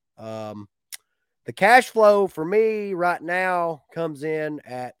year. The cash flow for me right now comes in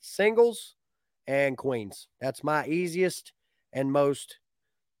at singles and queens. That's my easiest and most,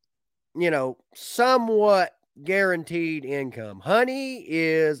 somewhat guaranteed income. Honey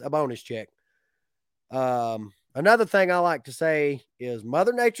is a bonus check. Another thing I like to say is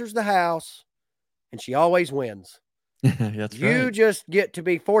Mother Nature's the house and she always wins. That's you right. just get to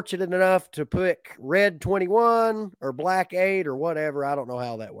be fortunate enough to pick red 21 or black 8 or whatever. I don't know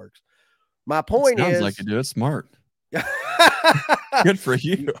how that works. My point Sounds is, like you do. It's smart. Good for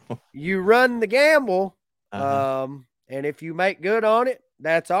you. You run the gamble. Uh-huh. And if you make good on it,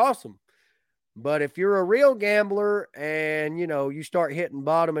 that's awesome. But if you're a real gambler and, you start hitting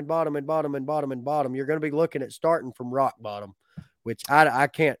bottom and bottom and bottom and bottom and bottom, you're going to be looking at starting from rock bottom, which I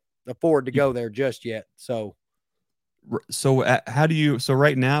can't afford to go there just yet. So how do you, so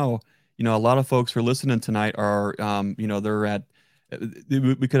right now, a lot of folks who are listening tonight are, they're at,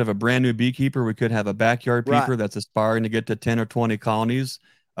 we could have a brand new beekeeper. We could have a backyard Right. peeper that's aspiring to get to 10 or 20 colonies,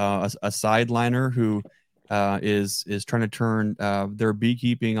 a sideliner who is trying to turn their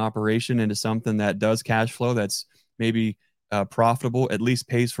beekeeping operation into something that does cash flow, that's maybe profitable, at least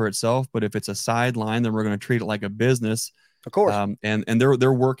pays for itself. But if it's a sideline, then we're going to treat it like a business. Of course. And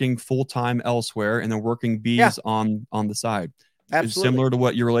they're working full time elsewhere, and they're working bees on the side. Absolutely. It's similar to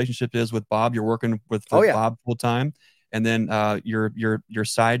what your relationship is with Bob. You're working with Bob full time, and then your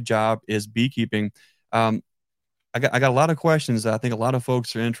side job is beekeeping. I got a lot of questions that I think a lot of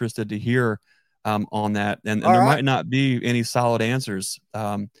folks are interested to hear on that, and there might not be any solid answers,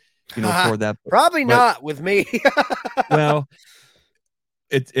 for that. Probably not with me. Well,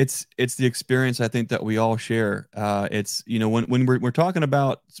 it's the experience I think that we all share. It's when we're talking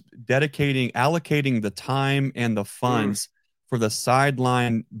about allocating the time and the funds for the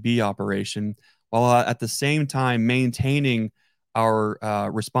sideline bee operation, while at the same time maintaining our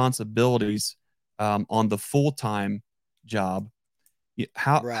responsibilities on the full-time job.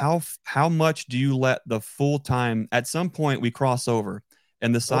 How much do you let the full-time, at some point we cross over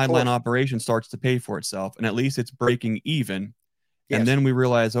and the sideline operation starts to pay for itself, and at least it's breaking even. Yes. And then we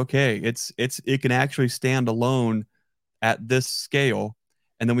realize, okay, it can actually stand alone at this scale.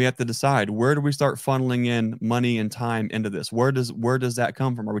 And then we have to decide, where do we start funneling in money and time into this? Where does that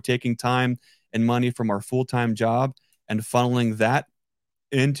come from? Are we taking time and money from our full-time job and funneling that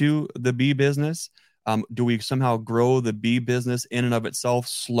into the bee business? Do we somehow grow the bee business in and of itself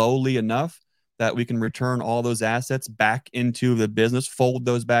slowly enough that we can return all those assets back into the business, fold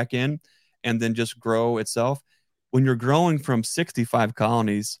those back in, and then just grow itself? When you're growing from 65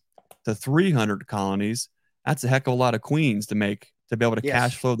 colonies to 300 colonies, that's a heck of a lot of queens to be able to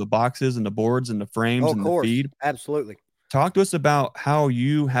cash flow the boxes and the boards and the frames and the feed. Absolutely. Talk to us about how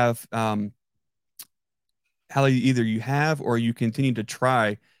you have, either you have or you continue to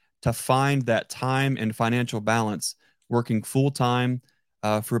try to find that time and financial balance, working full time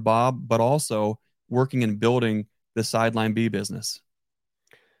for Bob, but also working and building the sideline bee business.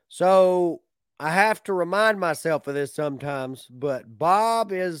 So I have to remind myself of this sometimes, but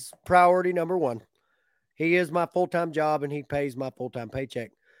Bob is priority number one. He is my full-time job and he pays my full-time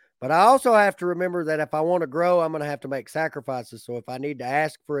paycheck. But I also have to remember that if I want to grow, I'm going to have to make sacrifices. So if I need to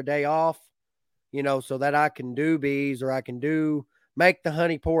ask for a day off, so that I can do bees, or I can make the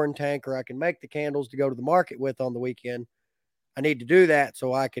honey pouring tank, or I can make the candles to go to the market with on the weekend, I need to do that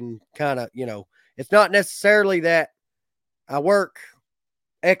so I can kind of, it's not necessarily that I work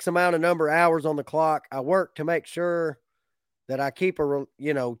X amount of number of hours on the clock. I work to make sure that I keep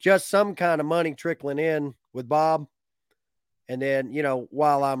just some kind of money trickling in with Bob. And then,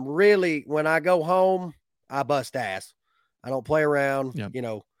 while when I go home, I bust ass. I don't play around.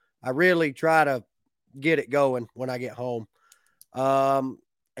 Yep. I really try to get it going when I get home. And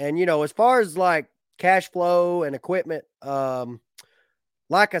as far as like cash flow and equipment,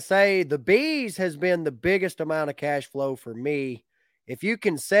 like I say, the bees has been the biggest amount of cash flow for me. If you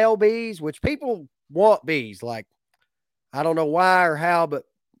can sell bees, which people want bees, like, I don't know why or how, but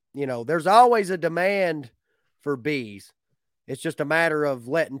there's always a demand for bees. It's just a matter of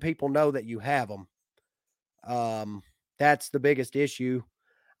letting people know that you have them. That's the biggest issue.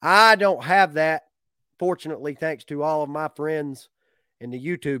 I don't have that, fortunately, thanks to all of my friends in the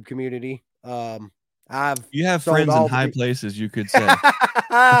YouTube community. You have friends in high places, you could say.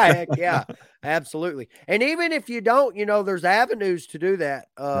 Heck yeah, absolutely. And even if you don't, there's avenues to do that.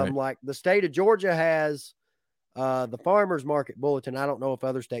 Right. Like the state of Georgia has the Farmers Market Bulletin. I don't know if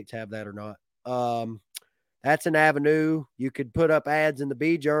other states have that or not. That's an avenue. You could put up ads in the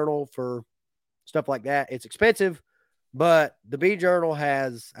Bee Journal for stuff like that. It's expensive, but the Bee Journal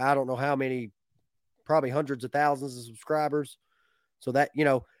has, I don't know how many, probably hundreds of thousands of subscribers. So that,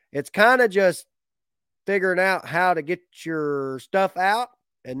 it's kind of just figuring out how to get your stuff out,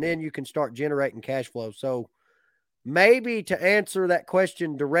 and then you can start generating cash flow. So maybe to answer that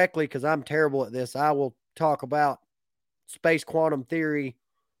question directly, because I'm terrible at this, I will talk about space quantum theory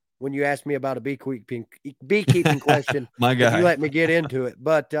when you ask me about a beekeeping question. My guy. If you let me get into it.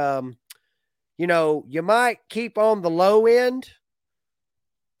 But, you might keep on the low end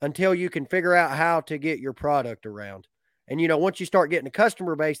until you can figure out how to get your product around. And, once you start getting a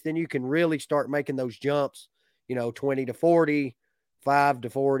customer base, then you can really start making those jumps, 20 to 40, 5 to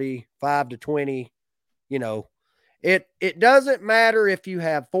 40, 5 to 20. It doesn't matter if you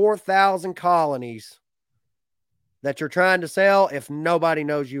have 4,000 colonies that you're trying to sell if nobody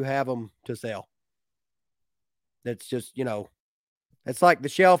knows you have them to sell. That's just, it's like the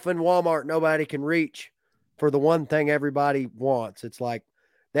shelf in Walmart nobody can reach for the one thing everybody wants. It's like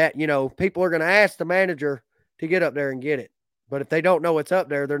that, people are going to ask the manager to get up there and get it. But if they don't know what's up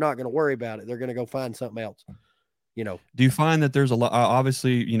there, they're not going to worry about it. They're going to go find something else. Do you find that there's a lot,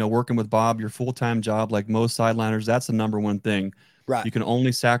 obviously, working with Bob, your full-time job, like most sideliners, that's the number one thing. Right. You can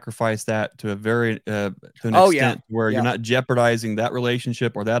only sacrifice that to a very, to an extent where you're not jeopardizing that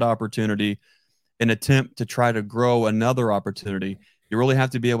relationship or that opportunity in attempt to try to grow another opportunity. You really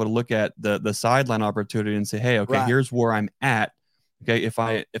have to be able to look at the sideline opportunity and say, hey, okay, here's where I'm at. Okay. If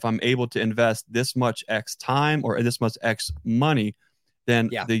I'm able to invest this much X time or this much X money, then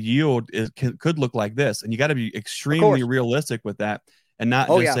the yield could look like this. And you got to be extremely realistic with that and not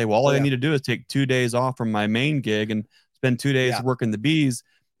just say, well, all I need to do is take 2 days off from my main gig and spend 2 days working the bees.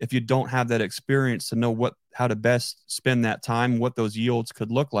 If you don't have that experience to know how to best spend that time, what those yields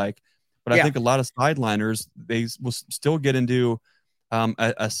could look like. But I think a lot of sideliners, they will still get into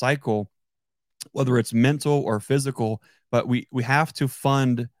a cycle, whether it's mental or physical, but we have to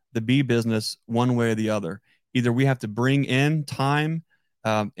fund the bee business one way or the other. Either we have to bring in time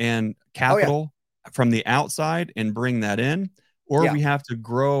and capital from the outside and bring that in, or we have to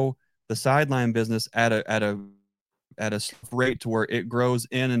grow the sideline business at a rate to where it grows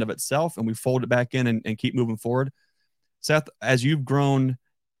in and of itself, and we fold it back in and keep moving forward. Seth, as you've grown,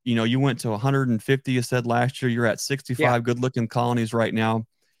 you went to 150, you said last year, you're at 65 good-looking colonies right now.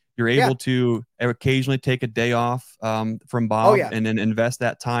 You're able to occasionally take a day off from Bob and then invest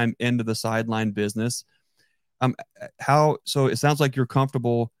that time into the sideline business. So it sounds like you're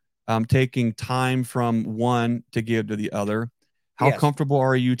comfortable taking time from one to give to the other. How comfortable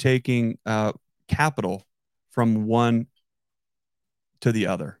are you taking capital from one to the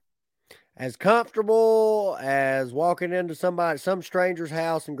other? As comfortable as walking into some stranger's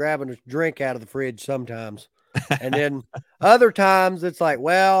house and grabbing a drink out of the fridge sometimes. And then other times it's like,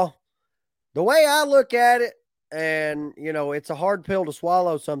 well, the way I look at it, and, it's a hard pill to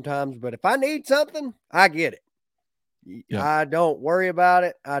swallow sometimes, but if I need something, I get it. Yeah. I don't worry about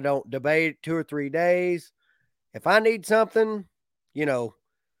it. I don't debate 2 or 3 days. If I need something,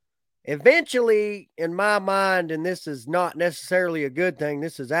 eventually in my mind, and this is not necessarily a good thing,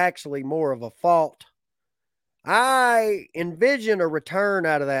 this is actually more of a fault, I envision a return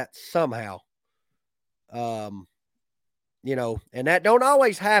out of that somehow. And that don't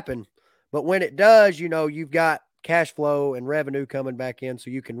always happen, but when it does, you've got cash flow and revenue coming back in, so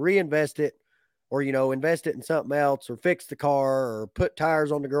you can reinvest it or, invest it in something else or fix the car or put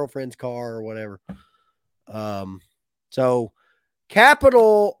tires on the girlfriend's car or whatever. So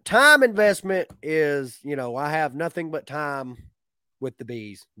capital time investment is, I have nothing but time with the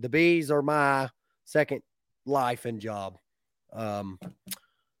bees. The bees are my second life and job.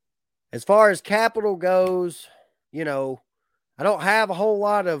 As far as capital goes, I don't have a whole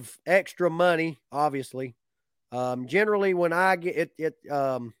lot of extra money, obviously. Generally when I get it,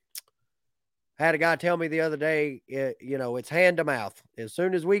 had a guy tell me the other day, it's hand to mouth. As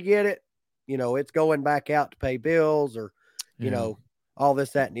soon as we get it, it's going back out to pay bills or, all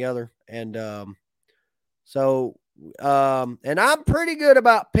this, that, and the other. And, and I'm pretty good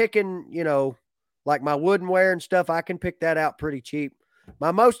about picking, like my woodenware and stuff. I can pick that out pretty cheap.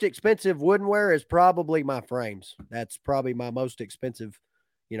 My most expensive woodenware is probably my frames. That's probably my most expensive,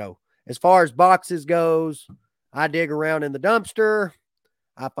 as far as boxes goes. I dig around in the dumpster.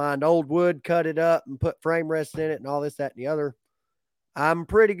 I find old wood, cut it up and put frame rests in it and all this, that, and the other. I'm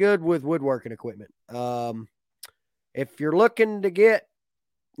pretty good with woodworking equipment. If you're looking to get,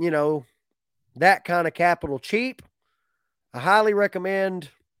 that kind of capital cheap, I highly recommend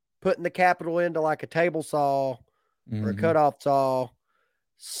putting the capital into like a table saw or a cutoff saw,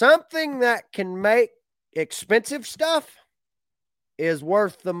 something that can make expensive stuff is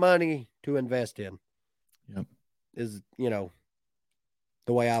worth the money to invest in. Yep. Is,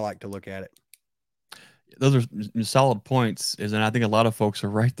 the way I like to look at it. Those are solid points. And I think a lot of folks are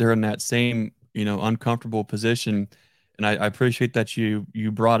right there in that same, uncomfortable position. And I appreciate that you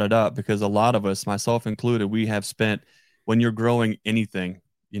brought it up, because a lot of us, myself included, we have spent, when you're growing anything,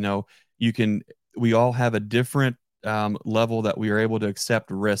 we all have a different level that we are able to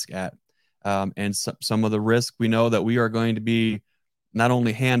accept risk at. And some of the risk, we know that we are going to be not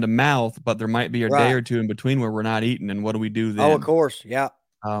only hand to mouth, but there might be a day or two in between where we're not eating. And what do we do then? Oh, of course. Yeah.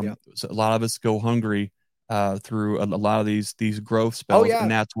 So a lot of us go hungry through a lot of these growth spells,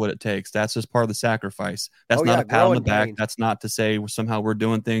 and that's what it takes. That's just part of the sacrifice. That's not a pat on the back. Pain. That's not to say somehow we're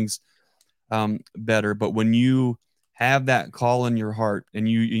doing things better. But when you have that call in your heart, and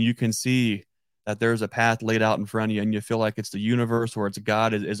you can see that there's a path laid out in front of you, and you feel like it's the universe or it's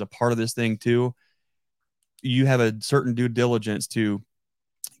God is a part of this thing too, you have a certain due diligence to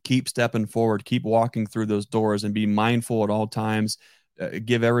keep stepping forward, keep walking through those doors, and be mindful at all times.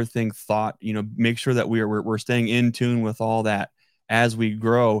 Give everything thought, make sure that we're staying in tune with all that as we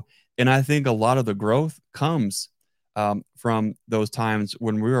grow. And I think a lot of the growth comes from those times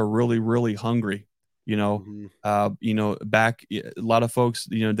when we were really, really hungry, back, a lot of folks,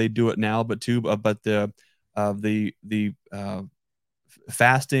 they do it now, but the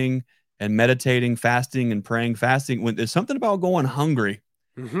fasting and meditating, fasting and praying, when there's something about going hungry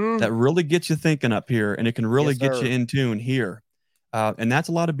that really gets you thinking up here, and it can really get you in tune here. And that's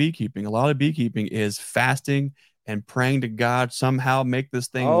a lot of beekeeping. A lot of beekeeping is fasting and praying to God, somehow make this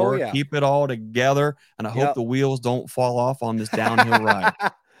thing work, keep it all together. And I hope the wheels don't fall off on this downhill ride.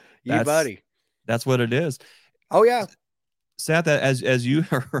 Buddy. That's what it is. Oh yeah. Seth, as you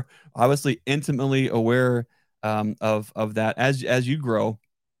are obviously intimately aware of that, as you grow,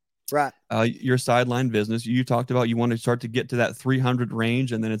 right? Your sideline business, you talked about you want to start to get to that 300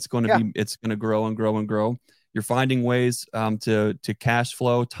 range, and then it's going to grow and grow and grow. You're finding ways to cash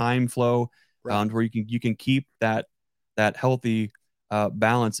flow, time flow, where you can keep that healthy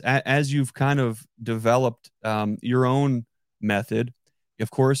balance as you've kind of developed your own method.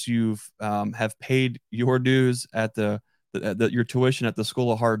 Of course, you've have paid your dues at your tuition at the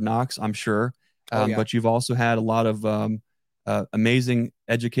School of Hard Knocks, I'm sure. But you've also had a lot of amazing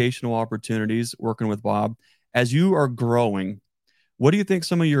educational opportunities working with Bob. As you are growing, what do you think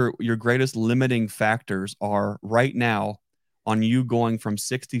some of your greatest limiting factors are right now on you going from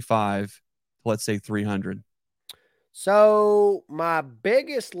 65 to, let's say, 300? So my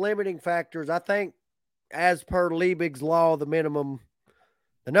biggest limiting factors, I think, as per Liebig's law, the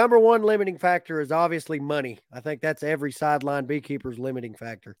number one limiting factor is obviously money. I think that's every sideline beekeeper's limiting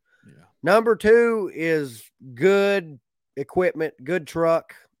factor. Yeah. Number two is good equipment, good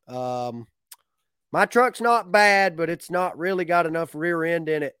truck. My truck's not bad, but it's not really got enough rear end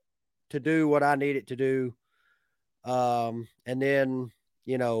in it to do what I need it to do. And then,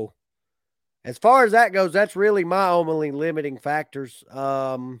 as far as that goes, that's really my only limiting factors.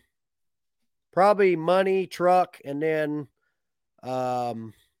 Probably money, truck, and then,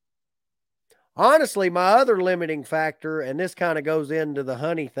 honestly, my other limiting factor, and this kind of goes into the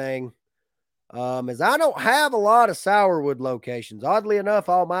honey thing, is I don't have a lot of sourwood locations. Oddly enough,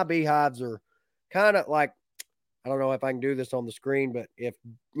 all my beehives are kind of like, I don't know if I can do this on the screen, but if,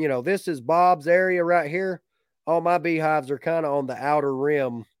 this is Bob's area right here, all my beehives are kind of on the outer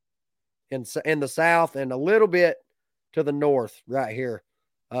rim in the south and a little bit to the north right here.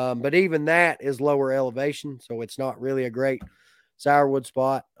 But even that is lower elevation, so it's not really a great sourwood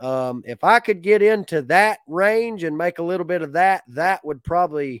spot. If I could get into that range and make a little bit of that, that would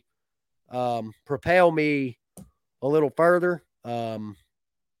probably propel me a little further.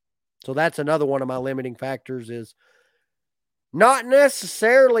 So that's another one of my limiting factors is not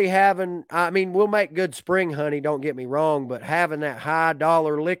necessarily having, I mean, we'll make good spring honey, don't get me wrong, but having that high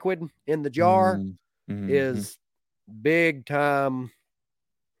dollar liquid in the jar is big time.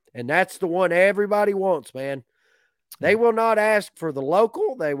 And that's the one everybody wants, man. They will not ask for the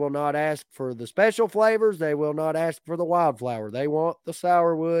local. They will not ask for the special flavors. They will not ask for the wildflower. They want the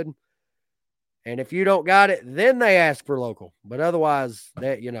sourwood. And if you don't got it, then they ask for local. But otherwise,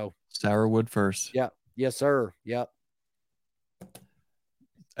 that, you know. Sourwood first. Yep. Yes, sir. Yep.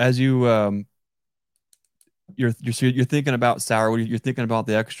 As you you're thinking about sourwood, you're thinking about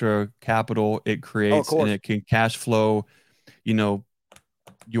the extra capital it creates, and it can cash flow, you know,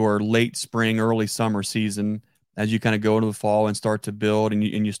 your late spring, early summer season as you kind of go into the fall and start to build and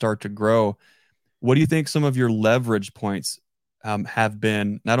you start to grow. What do you think some of your leverage points have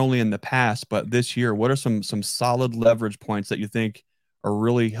been, not only in the past but this year? What are some solid leverage points that you think are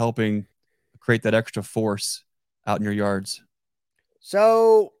really helping create that extra force out in your yards?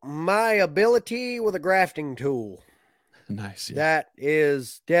 So my ability with a grafting tool. Nice. Yeah. That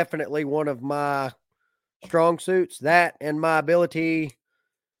is definitely one of my strong suits. That and my ability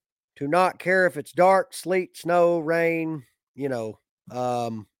to not care if it's dark, sleet, snow, rain, you know.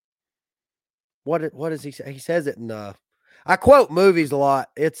 What does he say? He says it in I quote movies a lot.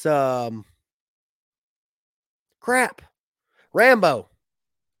 It's crap. Rambo.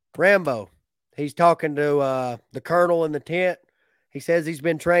 He's talking to the colonel in the tent. He says he's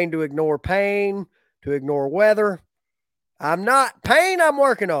been trained to ignore pain, to ignore weather. I'm not pain. I'm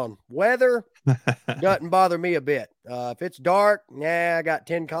working on weather. Doesn't bother me a bit. If it's dark, I got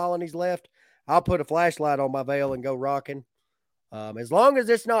 10 colonies left. I'll put a flashlight on my veil and go rocking. As long as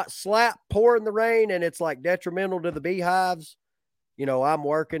it's not slap pouring the rain and it's like detrimental to the beehives, you know, I'm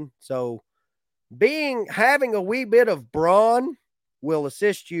working. So having a wee bit of brawn will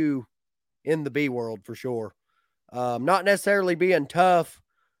assist you in the bee world for sure. Not necessarily being tough,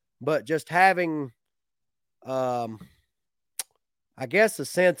 but just having, I guess, a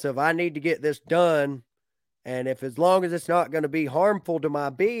sense of I need to get this done. And if, as long as it's not going to be harmful to my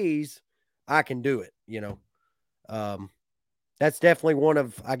bees, I can do it, you know. That's definitely one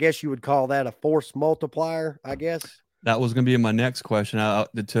of, I guess you would call that a force multiplier, I guess. That was going to be my next question.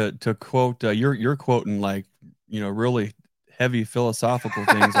 To quote, you're quoting like, you know, really heavy philosophical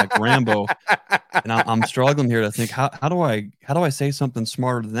things like Rambo, and I'm struggling here to think how do I say something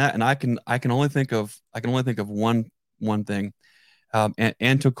smarter than that? And I can only think of one thing,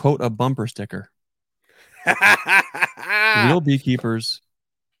 and to quote a bumper sticker, real beekeepers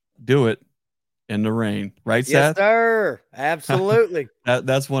do it in the rain, right, Seth? Yes, sir. Absolutely.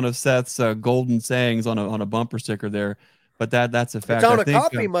 That's one of Seth's golden sayings on a bumper sticker there. But that's a fact. It's on a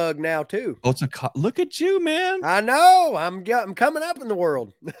coffee mug now too. Oh, look at you, man. I know. I'm coming up in the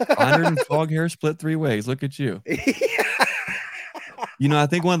world. Iron and frog hair split three ways. Look at you. You know, I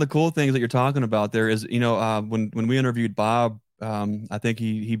think one of the cool things that you're talking about there is, you know, when we interviewed Bob, I think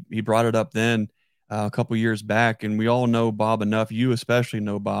he brought it up then a couple years back, and we all know Bob enough. You especially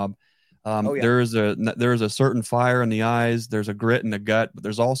know Bob. There is a certain fire in the eyes. There's a grit in the gut, but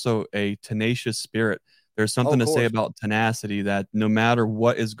there's also a tenacious spirit. There's something to say about tenacity that no matter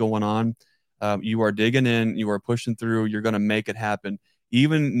what is going on, you are digging in, you are pushing through, you're going to make it happen,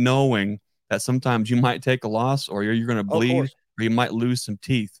 even knowing that sometimes you might take a loss or you're going to bleed or you might lose some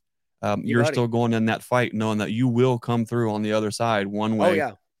teeth. You're still going in that fight knowing that you will come through on the other side one way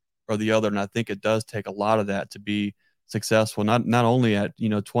or the other. And I think it does take a lot of that to be successful, not only at, you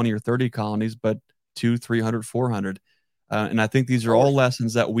know, 20 or 30 colonies, but 200, 300, 400. And I think these are all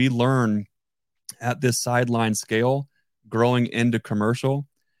lessons that we learn at this sideline scale, growing into commercial,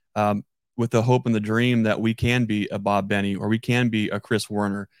 with the hope and the dream that we can be a Bob Benny or we can be a Chris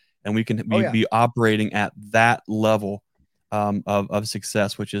Werner, and we can be operating at that level of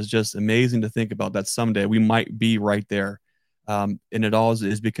success, which is just amazing to think about, that someday we might be right there. And it all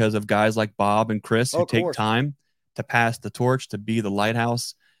is because of guys like Bob and Chris who take time to pass the torch, to be the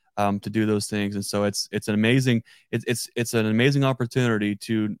lighthouse, to do those things. And so it's an amazing opportunity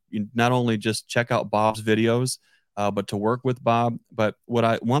to not only just check out Bob's videos, but to work with Bob. But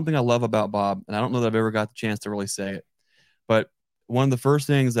one thing I love about Bob, and I don't know that I've ever got the chance to really say it, but one of the first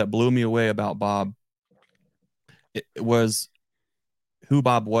things that blew me away about Bob, it was who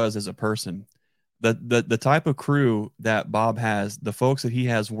Bob was as a person. The type of crew that Bob has, the folks that he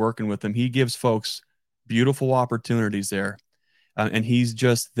has working with him, he gives folks beautiful opportunities there. And he's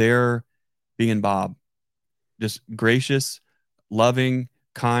just there being Bob, just gracious, loving,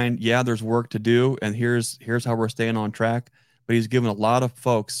 kind. Yeah, there's work to do, and here's how we're staying on track. But he's given a lot of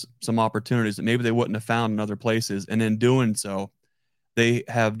folks some opportunities that maybe they wouldn't have found in other places, and in doing so, they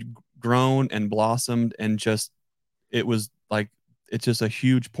have grown and blossomed, and just it was like it's just a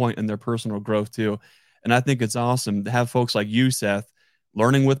huge point in their personal growth too. And I think it's awesome to have folks like you, Seth,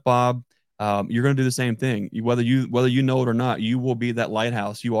 learning with Bob. You're going to do the same thing. Whether you know it or not, you will be that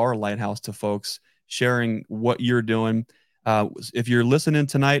lighthouse. You are a lighthouse to folks, sharing what you're doing. If you're listening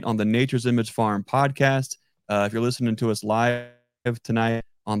tonight on the Nature's Image Farm podcast, if you're listening to us live tonight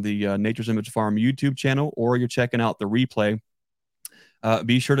on the Nature's Image Farm YouTube channel, or you're checking out the replay,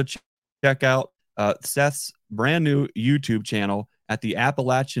 be sure to check out Seth's brand new YouTube channel at the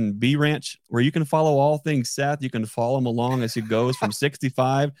Appalachian Bee Ranch, where you can follow all things Seth. You can follow him along as he goes from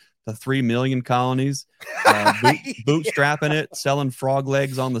 65 to 3 million colonies, bootstrapping it, selling frog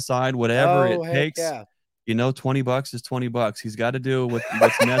legs on the side, whatever it takes. Yeah. 20 bucks is 20 bucks. He's got to do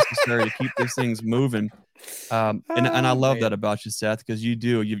what's necessary to keep these things moving. And I love that about you, Seth, because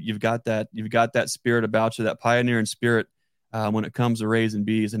you've got that spirit about you, that pioneering spirit when it comes to raising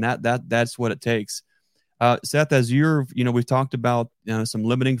bees, and that's what it takes. Seth, as we've talked about some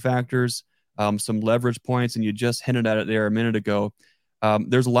limiting factors, some leverage points, and you just hinted at it there a minute ago.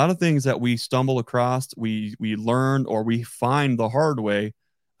 There's a lot of things that we stumble across, we learn, or we find the hard way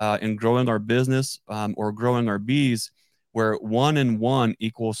in growing our business or growing our bees, where 1 and 1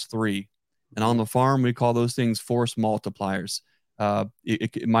 equals 3. And on the farm, we call those things force multipliers.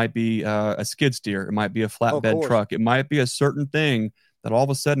 It might be a skid steer. It might be a flatbed truck. It might be a certain thing that all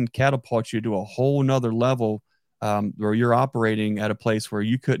of a sudden catapults you to a whole nother level where you're operating at a place where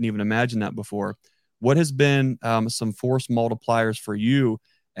you couldn't even imagine that before. What has been some force multipliers for you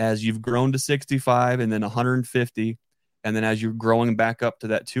as you've grown to 65 and then 150, and then as you're growing back up to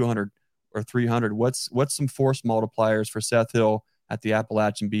that 200 or 300? What's some force multipliers for Seth Hill at the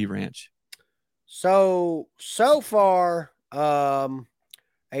Appalachian Bee Ranch? So far, a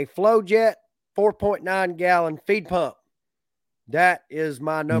FlowJet 4.9 gallon feed pump. That is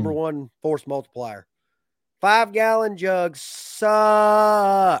my number one force multiplier. 5 gallon jugs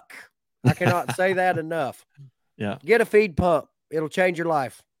suck. I cannot say that enough. Yeah. Get a feed pump. It'll change your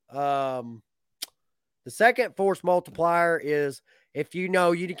life. The second force multiplier is if you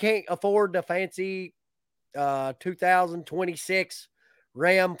can't afford the fancy 2026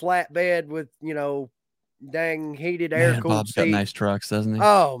 Ram flatbed with, dang heated air-cooled Bob's got nice trucks, doesn't he?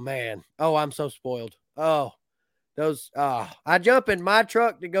 Oh, man. Oh, I'm so spoiled. Oh, I jump in my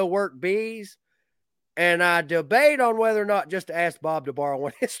truck to go work bees, and I debate on whether or not just to ask Bob to borrow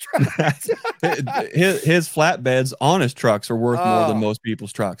one of his trucks. his flatbeds on his trucks are worth more than most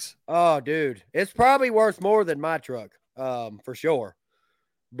people's trucks. Oh, dude. It's probably worth more than my truck, for sure.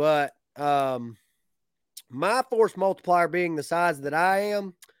 But my force multiplier, being the size that I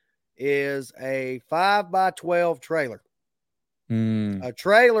am, is a 5x12 trailer. A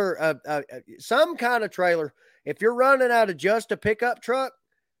trailer, some kind of trailer. If you're running out of just a pickup truck,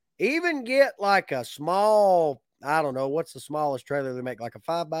 even get like a small, I don't know, what's the smallest trailer they make, like a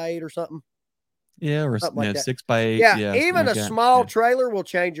 5x8 or something? Yeah, or something like that. 6x8. Yeah, even a small trailer will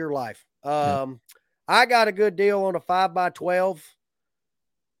change your life. I got a good deal on a 5x12.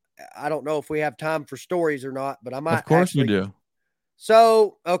 I don't know if we have time for stories or not, but I might. Of course we do.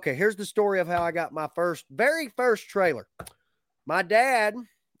 So, okay, here's the story of how I got my very first trailer. My dad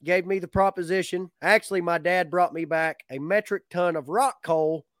gave me the proposition. Actually, my dad brought me back a metric ton of rock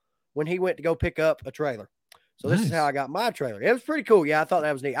coal when he went to go pick up a trailer. So this is how I got my trailer. It was pretty cool. Yeah, I thought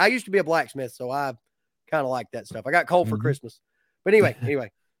that was neat. I used to be a blacksmith, so I kind of like that stuff. I got coal for Christmas. But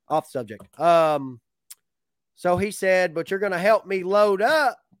anyway, off the subject. So he said, but you're going to help me load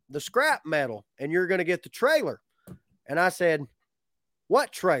up the scrap metal and you're going to get the trailer. And I said,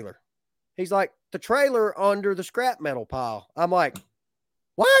 what trailer? He's like, the trailer under the scrap metal pile. I'm like,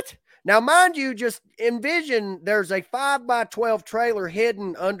 what? Now, mind you, just envision there's a 5x12 trailer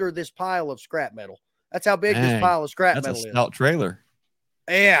hidden under this pile of scrap metal. That's how big this pile of scrap metal is. That's a stout trailer.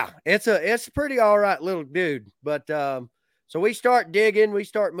 Yeah, it's a pretty all right little dude. But so we start digging, we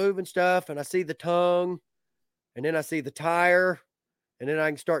start moving stuff, and I see the tongue, and then I see the tire, and then I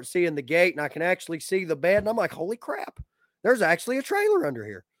can start seeing the gate, and I can actually see the bed, and I'm like, holy crap, there's actually a trailer under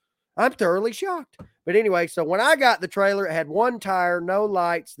here. I'm thoroughly shocked. But anyway, so when I got the trailer, it had one tire, no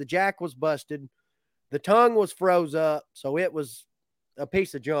lights, the jack was busted, the tongue was froze up, so it was a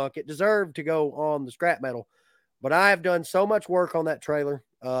piece of junk. It deserved to go on the scrap metal. But I have done so much work on that trailer.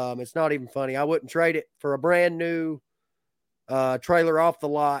 It's not even funny. I wouldn't trade it for a brand new trailer off the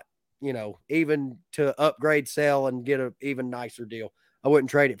lot, even to upgrade, sell, and get an even nicer deal. I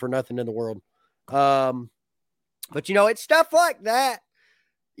wouldn't trade it for nothing in the world. But, it's stuff like that.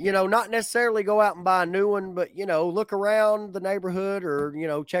 Not necessarily go out and buy a new one, but, look around the neighborhood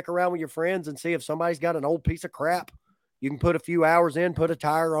or, check around with your friends and see if somebody's got an old piece of crap. You can put a few hours in, put a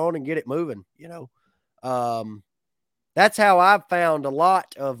tire on and get it moving, That's how I've found a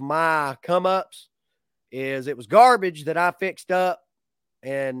lot of my come ups is it was garbage that I fixed up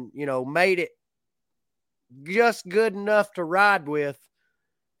and, made it just good enough to ride with.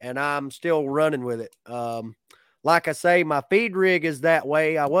 And I'm still running with it. Like I say, my feed rig is that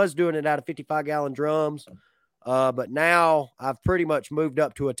way. I was doing it out of 55-gallon drums, but now I've pretty much moved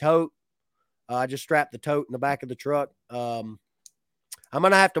up to a tote. I just strapped the tote in the back of the truck. I'm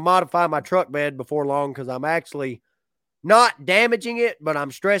going to have to modify my truck bed before long because I'm actually not damaging it, but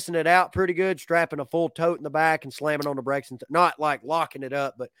I'm stressing it out pretty good, strapping a full tote in the back and slamming on the brakes. And not like locking it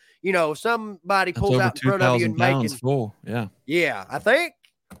up, but, somebody pulls out in front of you and making full. Yeah. Yeah,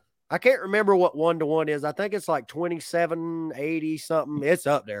 I can't remember what 1-to-1 is. I think it's like 2780 something. It's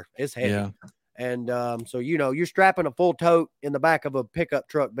up there. It's heavy. Yeah. And so, you're strapping a full tote in the back of a pickup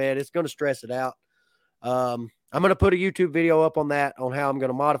truck bed. It's going to stress it out. I'm going to put a YouTube video up on that, on how I'm going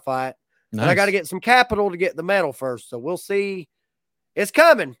to modify it. Nice. And I got to get some capital to get the metal first. So we'll see. It's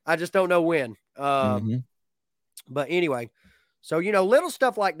coming. I just don't know when. But anyway, so, little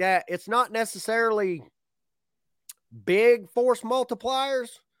stuff like that. It's not necessarily big force multipliers.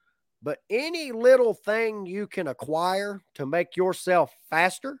 But any little thing you can acquire to make yourself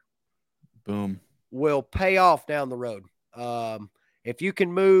faster, boom, will pay off down the road. If you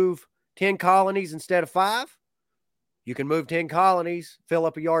can move 10 colonies instead of 5, you can move 10 colonies, fill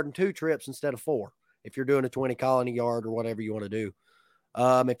up a yard in 2 trips instead of 4. If you're doing a 20 colony yard or whatever you want to do.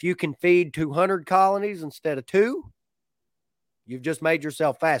 If you can feed 200 colonies instead of 2, you've just made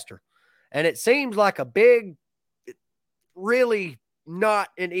yourself faster. And it seems like a big, really not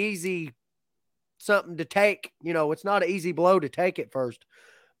an easy something to take. It's not an easy blow to take at first.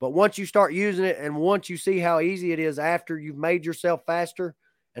 But once you start using it and once you see how easy it is after you've made yourself faster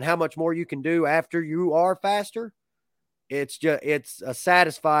and how much more you can do after you are faster, it's a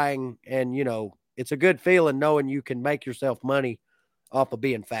satisfying and, it's a good feeling knowing you can make yourself money off of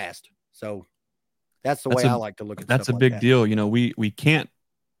being fast. So that's the way I like to look at it. That's a big deal. We can't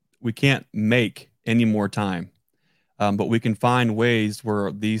make any more time. But we can find ways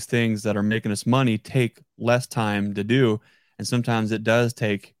where these things that are making us money take less time to do. And sometimes it does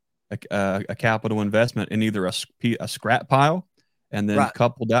take a capital investment in either a scrap pile and then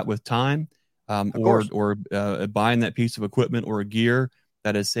couple that with time or buying that piece of equipment or a gear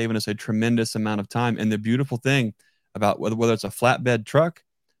that is saving us a tremendous amount of time. And the beautiful thing about whether it's a flatbed truck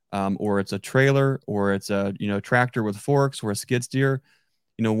or it's a trailer or it's a tractor with forks or a skid steer,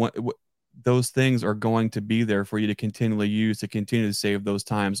 those things are going to be there for you to continually use to continue to save those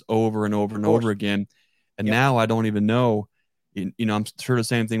times over and over and over again. And now I don't even know, I'm sure the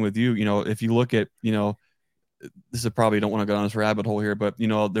same thing with you. If you look at, this is probably don't want to go down this rabbit hole here, but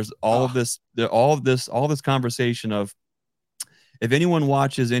there's all this conversation of, if anyone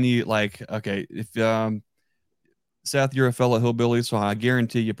watches any, like, okay, if Seth, you're a fellow hillbilly, so I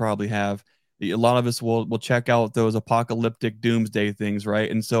guarantee you probably have. A lot of us will check out those apocalyptic doomsday things, right?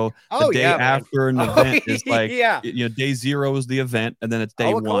 And so the day after an event is like, day 0 is the event, and then it's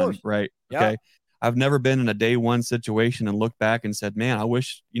day 1, right? Yeah. Okay. I've never been in a day 1 situation and looked back and said, man, I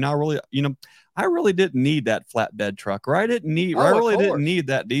wish, I really didn't need that flatbed truck, or I didn't need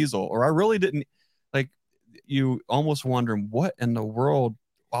that diesel, or I really didn't. Like, you almost wondering, what in the world?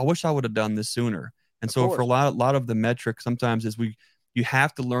 I wish I would have done this sooner. And so for a lot of the metrics sometimes is you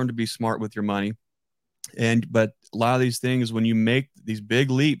have to learn to be smart with your money. But a lot of these things, when you make these big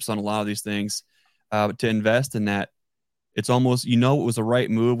leaps on a lot of these things, to invest in that, it's almost, it was the right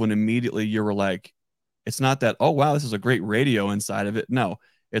move when immediately you were like, it's not that, oh, wow, this is a great radio inside of it. No,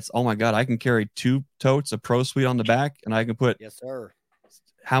 it's, oh my God, I can carry 2 totes of Pro Suite on the back and I can put, yes, sir,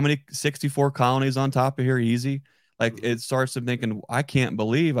 how many 64 colonies on top of here? Easy. Like, it starts to thinking, I can't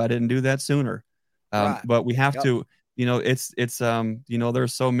believe I didn't do that sooner. But we have to, it's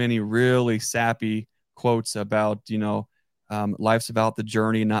there's so many really sappy quotes about, life's about the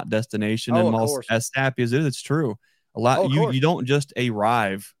journey, not destination. And as sappy as it is, it's true. A lot, you don't just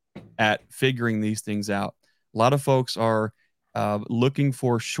arrive at figuring these things out. A lot of folks are looking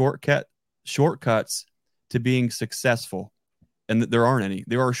for shortcuts to being successful. And there aren't any.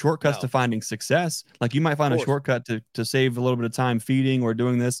 There are shortcuts to finding success. Like, you might find a shortcut to save a little bit of time feeding or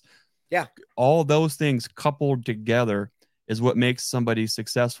doing this. Yeah. All those things coupled together is what makes somebody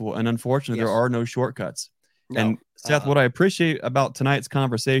successful. And unfortunately, there are no shortcuts. No. And Seth, what I appreciate about tonight's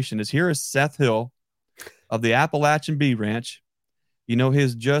conversation is here is Seth Hill of the Appalachian Bee Ranch.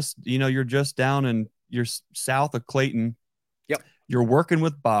 You're just down in, you're south of Clayton. Yep. You're working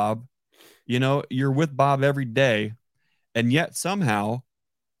with Bob. You're with Bob every day, and yet somehow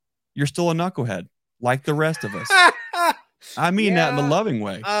you're still a knucklehead like the rest of us. I mean that in a loving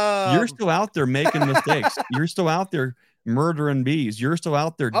way. You're still out there making mistakes. You're still out there murdering bees. You're still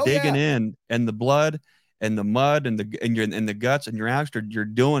out there digging in, and the blood and the mud and the guts, and you're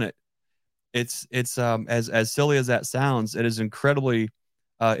doing it. It's as silly as that sounds, it is incredibly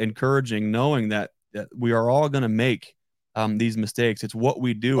encouraging knowing that we are all going to make these mistakes. It's what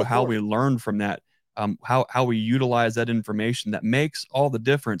we do, how we learn from that, how we utilize that information that makes all the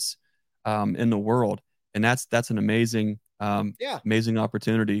difference in the world. And that's an amazing amazing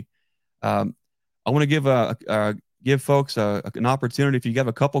opportunity. I want to give folks an opportunity. If you have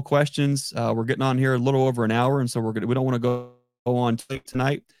a couple questions, we're getting on here a little over an hour, and so we don't want to go on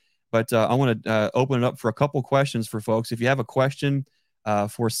tonight, but I want to open it up for a couple questions for folks. If you have a question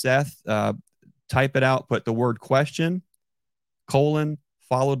for Seth, type it out, put the word question,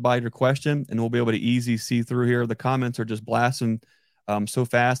 followed by your question, and we'll be able to easy see through here. The comments are just blasting so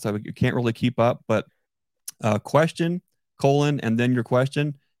fast, I can't really keep up, but question, and then your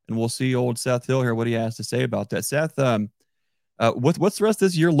question, and we'll see old Seth Hill here, what he has to say about that. Seth, what's the rest of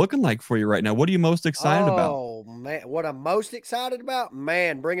this year looking like for you right now? What are you most excited about? Oh, man. What I'm most excited about?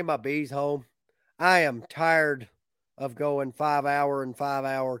 Man, bringing my bees home. I am tired of going 5 hour and 5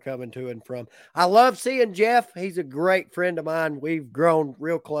 hour coming to and from. I love seeing Jeff. He's a great friend of mine. We've grown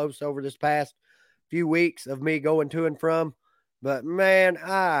real close over this past few weeks of me going to and from. But, man,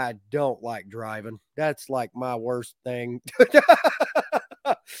 I don't like driving. That's like my worst thing.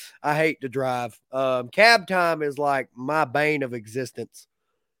 I hate to drive. Cab time is like my bane of existence.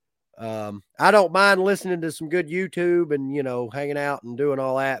 I don't mind listening to some good YouTube and, hanging out and doing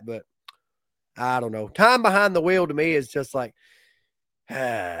all that. But I don't know. Time behind the wheel to me is just like,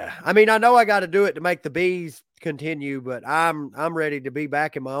 I mean, I know I got to do it to make the bees continue, but I'm ready to be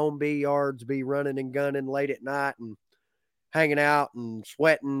back in my own bee yards, be running and gunning late at night and hanging out and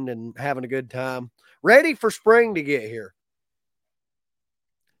sweating and having a good time. Ready for spring to get here.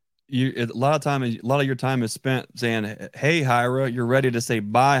 A lot of your time is spent saying, "Hey, Hira," you're ready to say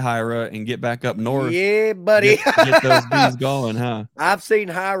bye, Hira, and get back up north. Yeah, buddy. Get those bees going, huh? I've seen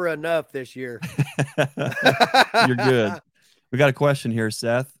Hira enough this year. You're good. We got a question here,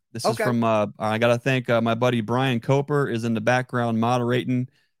 Seth. This is from, I got to thank my buddy Brian Coper is in the background moderating,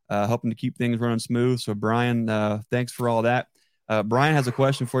 helping to keep things running smooth. So Brian, thanks for all that. Brian has a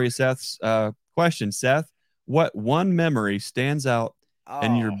question for you, Seth. Seth, what one memory stands out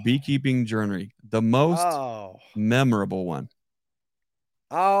in your beekeeping journey? The most memorable one.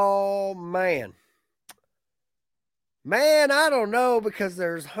 Oh, man. Man, I don't know, because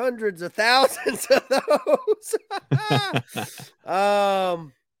there's hundreds of thousands of those.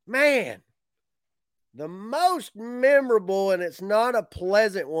 Man, the most memorable, and it's not a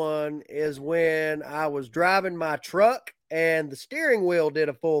pleasant one, is when I was driving my truck and the steering wheel did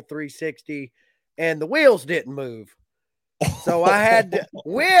a full 360 and the wheels didn't move. So I had to,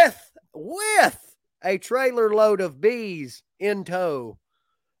 with a trailer load of bees in tow.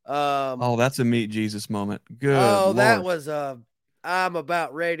 That's a meet Jesus moment. Good. Lord. That was I'm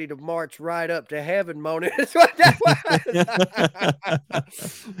about ready to march right up to heaven moment. That's what that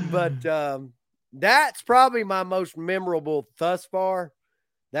was. But that's probably my most memorable thus far.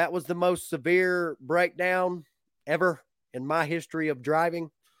 That was the most severe breakdown ever in my history of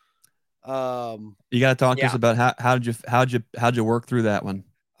driving. You got to talk to us about how'd you work through that one?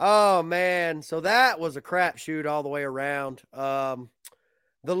 Oh, man. So that was a crapshoot all the way around.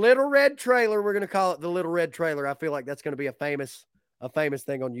 The Little Red Trailer, we're going to call it the Little Red Trailer. I feel like that's going to be a famous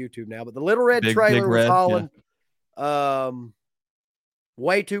thing on YouTube now. But the Little Red Trailer was hauling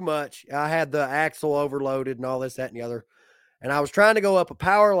way too much. I had the axle overloaded and all this, that, and the other. And I was trying to go up a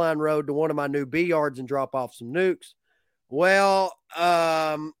power line road to one of my new bee yards and drop off some nukes. Well,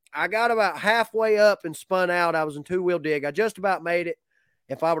 I got about halfway up and spun out. I was in two-wheel dig. I just about made it.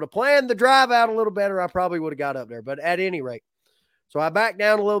 If I would have planned the drive out a little better, I probably would have got up there. But at any rate, so I backed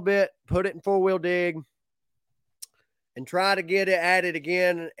down a little bit, put it in four-wheel dig, and try to get it at it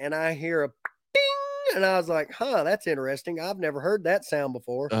again. And I hear a ding, and I was like, that's interesting. I've never heard that sound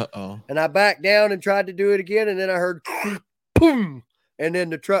before. Uh-oh. And I backed down and tried to do it again, and then I heard boom, and then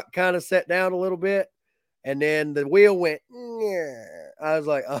the truck kind of set down a little bit, and then the wheel went. I was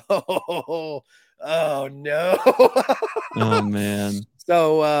like, oh no. Oh, man.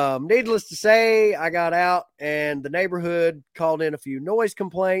 So, needless to say, I got out and the neighborhood called in a few noise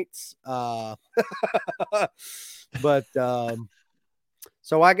complaints. But,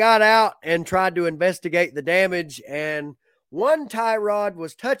 so I got out and tried to investigate the damage. And one tie rod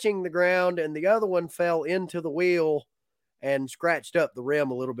was touching the ground and the other one fell into the wheel and scratched up the rim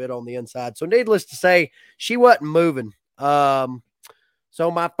a little bit on the inside. So needless to say, she wasn't moving. So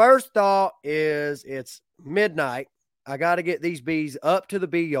my first thought is it's midnight. I got to get these bees up to the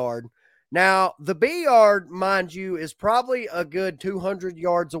bee yard. Now, the bee yard, mind you, is probably a good 200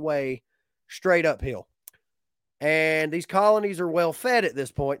 yards away, straight uphill. And these colonies are well fed at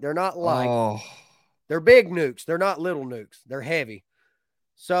this point. They're not light. Oh. They're big nukes. They're not little nukes. They're heavy.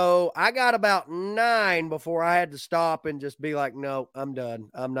 So I got about 9 before I had to stop and just be like, no, I'm done.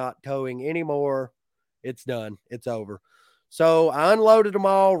 I'm not towing anymore. It's done. It's over. So I unloaded them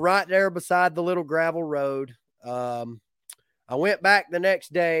all right there beside the little gravel road. I went back the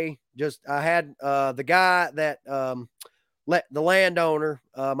next day. I had the guy that let the landowner,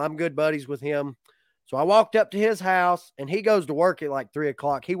 I'm good buddies with him. So I walked up to his house, and he goes to work at like 3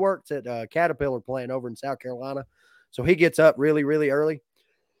 o'clock. He works at a Caterpillar plant over in South Carolina. So he gets up really, really early.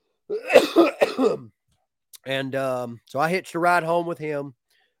 And so I hitched a ride home with him.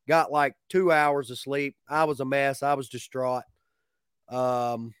 Got like 2 hours of sleep. I was a mess. I was distraught.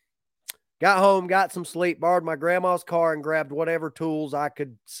 Got home, got some sleep, borrowed my grandma's car and grabbed whatever tools I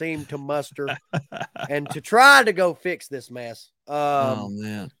could seem to muster and to try to go fix this mess. Oh,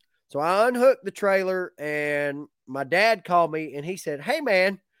 man. So I unhooked the trailer, and my dad called me, and he said, "Hey,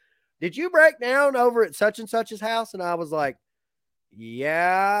 man, did you break down over at such and such's house?" And I was like,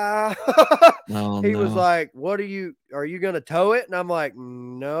 "Yeah." Oh, He no. was like, "Are you going to tow it?" And I'm like,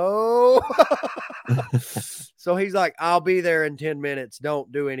 "No." So he's like, "I'll be there in 10 minutes. Don't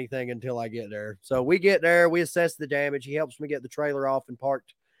do anything until I get there." So we get there, we assess the damage. He helps me get the trailer off and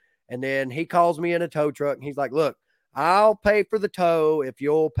parked. And then he calls me in a tow truck, and he's like, "Look, I'll pay for the tow if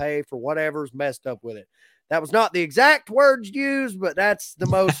you'll pay for whatever's messed up with it." That was not the exact words used, but that's the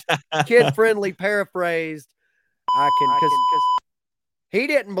most kid-friendly paraphrased I can, because he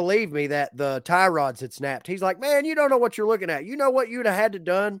didn't believe me that the tie rods had snapped. He's like, "Man, you don't know what you're looking at. You know what you'd have had to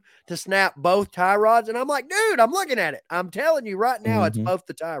done to snap both tie rods?" And I'm like, "Dude, I'm looking at it. I'm telling you right now, It's both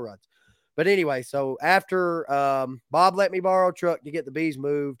the tie rods." But anyway, so after Bob let me borrow a truck to get the bees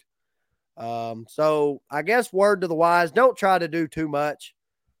moved. So I guess word to the wise, don't try to do too much.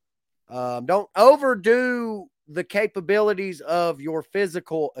 Don't overdo the capabilities of your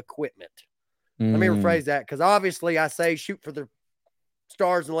physical equipment. Let me rephrase that, because obviously I say shoot for the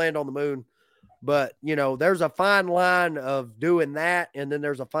stars and land on the moon. But, there's a fine line of doing that, and then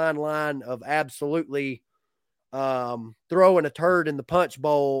there's a fine line of absolutely throwing a turd in the punch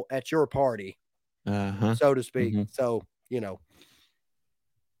bowl at your party, so to speak. So,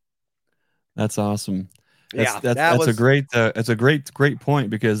 That's awesome. That's a great point,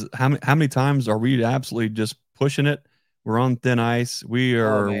 because how many times are we absolutely just pushing it? We're on thin ice. We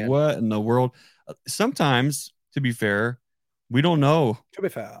are, what in the world? Sometimes, to be fair, we don't know,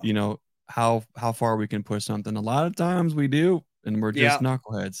 how far we can push something. A lot of times we do, and we're just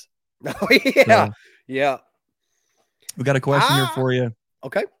knuckleheads. Yeah. We got a question here for you.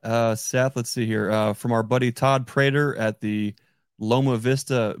 Okay. Seth, let's see here. From our buddy Todd Prater at the Loma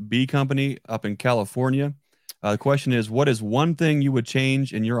Vista Bee Company up in California. The question is, what is one thing you would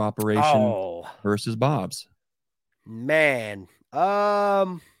change in your operation versus Bob's? Man,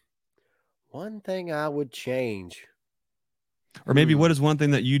 one thing I would change. Or maybe what is one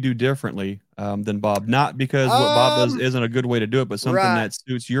thing that you do differently than Bob? Not because what Bob does isn't a good way to do it, but something that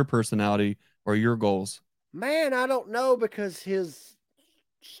suits your personality or your goals. Man, I don't know, because his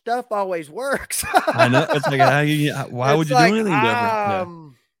stuff always works. I know. It's like, why would you do anything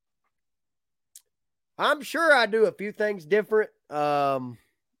different? I'm sure I do a few things different.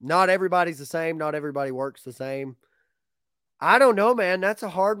 Not everybody's the same. Not everybody works the same. I don't know, man. That's a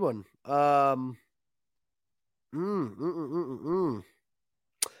hard one.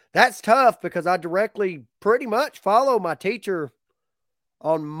 That's tough, because I directly pretty much follow my teacher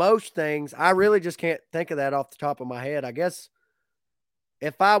on most things. I really just can't think of that off the top of my head. I guess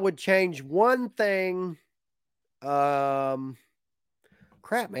if I would change one thing, crap,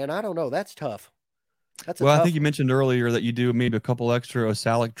 man, I don't know. That's tough. I think you mentioned earlier that you do maybe a couple extra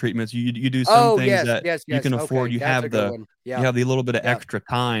oxalic treatments. You do some things that you can afford. Okay, you have the little bit of extra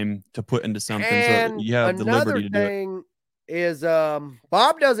time to put into something, and so you have the liberty to do it. Another thing is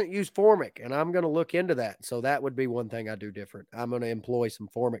Bob doesn't use formic, and I'm going to look into that. So that would be one thing I do different. I'm going to employ some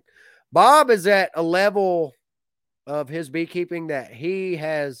formic. Bob is at a level of his beekeeping that he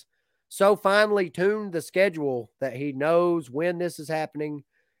has so finely tuned the schedule that he knows when this is happening.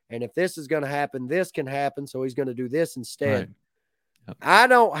 And if this is going to happen, this can happen. So he's going to do this instead. Right. Yep. I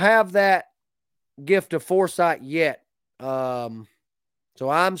don't have that gift of foresight yet. So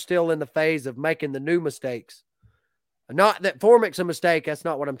I'm still in the phase of making the new mistakes Not that Formick's a mistake. That's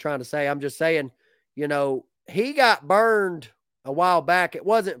not what I'm trying to say. I'm just saying, he got burned a while back. It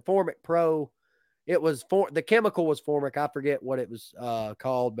wasn't Formic Pro. It was the chemical was Formic. I forget what it was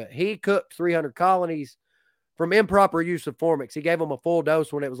called, but he cooked 300 colonies from improper use of Formics. He gave them a full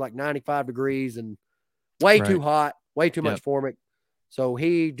dose when it was like 95 degrees and way too hot, way too much Formic. So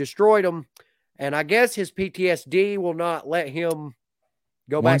he destroyed them. And I guess his PTSD will not let him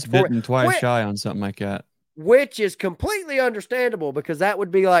go Once back to bitten, twice shy on something like that. Which is completely understandable, because that would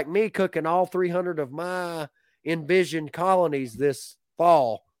be like me cooking all 300 of my envisioned colonies this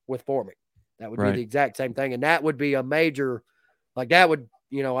fall with Formic. That would be the exact same thing. And that would be a major, like that would,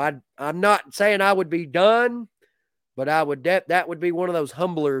 I'm not saying I would be done, but I would, that would be one of those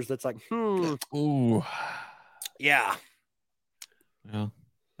humblers that's like, Ooh. Yeah. Yeah.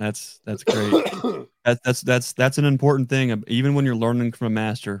 That's great. That's an important thing, even when you're learning from a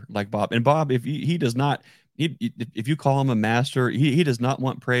master like Bob. And Bob, if he does not, if you call him a master, he does not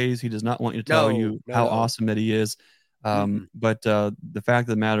want praise. He does not want you to tell you how awesome that he is. But the fact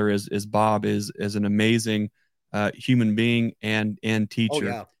of the matter is Bob is an amazing human being and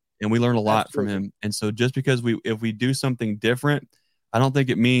teacher, and we learn a lot from him. And so just because if we do something different, I don't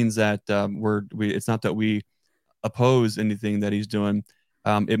think it means that it's not that we oppose anything that he's doing.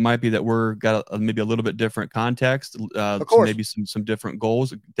 It might be that we're got maybe a little bit different context, maybe some different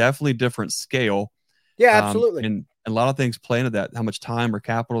goals, definitely different scale. Yeah, absolutely. And a lot of things play into that. How much time or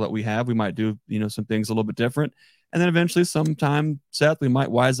capital that we have, we might do some things a little bit different. And then eventually, sometime, Seth, we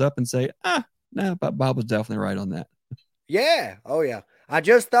might wise up and say, but Bob was definitely right on that. Yeah. Oh yeah. I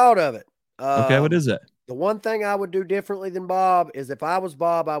just thought of it. Okay, what is it? The one thing I would do differently than Bob is, if I was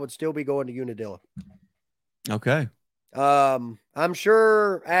Bob, I would still be going to Unadilla. Okay. I'm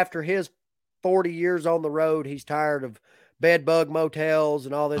sure after his 40 years on the road, he's tired of bed bug motels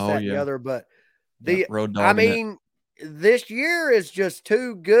and all this, that, and the other. But this year is just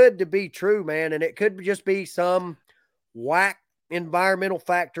too good to be true, man. And it could just be some whack environmental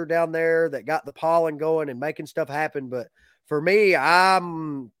factor down there that got the pollen going and making stuff happen. But for me,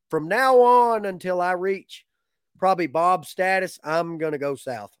 I'm from now on until I reach probably Bob's status, I'm going to go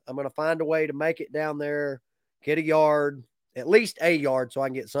south. I'm going to find a way to make it down there, get a yard, at least a yard, so I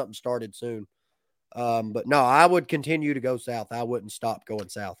can get something started soon. But no, I would continue to go south. I wouldn't stop going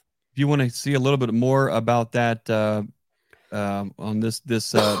south. If you want to see a little bit more about that on this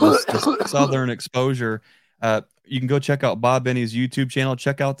southern exposure, you can go check out Bob Benny's YouTube channel.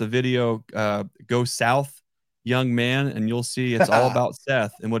 Check out the video "Go South, Young Man," and you'll see it's all about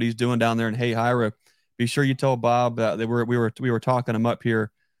Seth and what he's doing down there in Hayhira. Be sure you tell Bob that we were talking him up here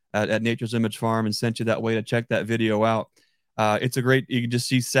at Nature's Image Farm and sent you that way to check that video out. It's a great. You can just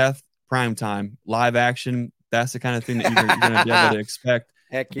see Seth prime time, live action. That's the kind of thing that you're going to be able to expect.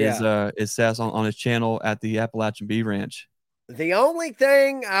 Heck yeah. Is Seth on his channel at the Appalachian Bee Ranch. The only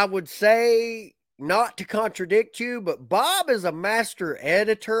thing I would say, not to contradict you, but Bob is a master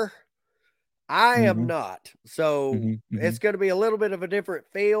editor. I am not. So it's going to be a little bit of a different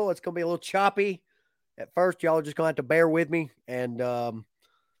feel. It's going to be a little choppy at first. Y'all are just going to have to bear with me and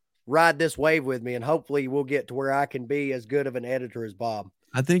ride this wave with me. And hopefully we'll get to where I can be as good of an editor as Bob.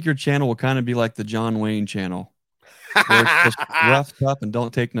 I think your channel will kind of be like the John Wayne channel. Where it's just roughed up and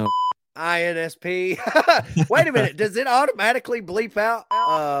don't take no INSP. Wait a minute. Does it automatically bleep out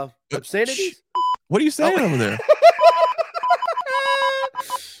obscenities? What are you saying over there?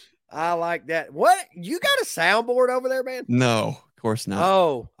 I like that. What? You got a soundboard over there, man? No, of course not.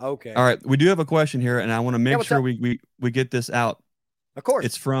 Oh, okay. All right. We do have a question here, and I want to make sure we get this out. Of course.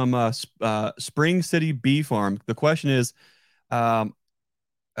 It's from Spring City Bee Farm. The question is, how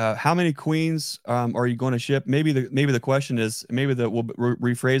many queens are you going to ship? Maybe the question is, we'll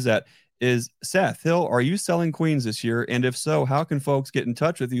rephrase that, is, Seth Hill, are you selling queens this year? And if so, how can folks get in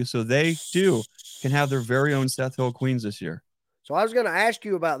touch with you so they too can have their very own Seth Hill queens this year? So I was going to ask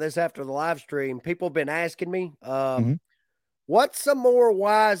you about this after the live stream. People have been asking me, what's a more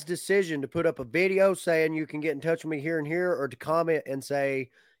wise decision, to put up a video saying you can get in touch with me here and here, or to comment and say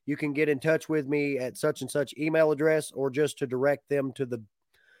you can get in touch with me at such and such email address, or just to direct them to the,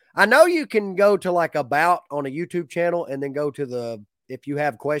 I know you can go to like about on a YouTube channel and then go to the, if you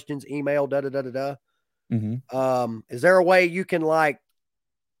have questions, email, is there a way you can, like,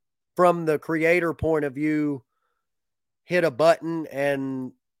 from the creator point of view, hit a button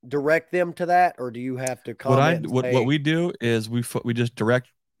and direct them to that? Or do you have to comment? What we do is we just direct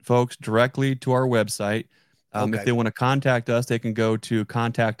folks directly to our website. If they want to contact us, they can go to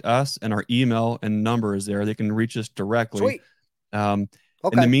contact us, and our email and number is there. They can reach us directly. Sweet.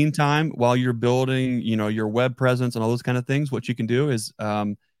 In the meantime, while you're building, your web presence and all those kind of things, what you can do is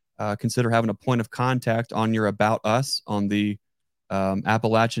consider having a point of contact on your About Us on the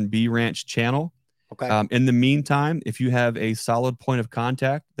Appalachian Bee Ranch channel. Okay. In the meantime, if you have a solid point of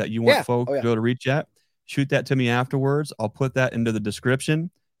contact that you want folks to be able to reach at, shoot that to me afterwards. I'll put that into the description,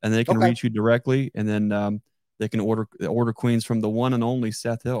 and they can reach you directly, and then they can order queens from the one and only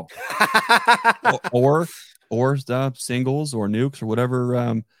Seth Hill, or singles or nukes or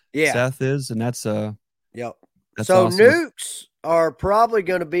whatever Seth is, and that's yep. That's so awesome. Nukes are probably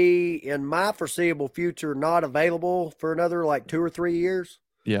going to be in my foreseeable future not available for another like 2 or 3 years.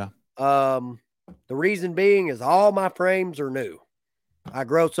 Yeah. The reason being is all my frames are new. I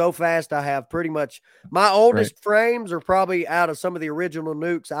grow so fast. I have pretty much my oldest frames are probably out of some of the original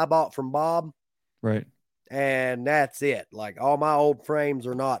Nukes I bought from Bob. Right. And that's it. Like all my old frames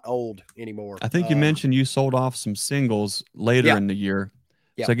are not old anymore. I think you mentioned you sold off some singles later in the year.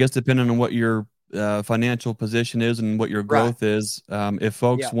 Yep. So I guess depending on what your financial position is and what your growth is, if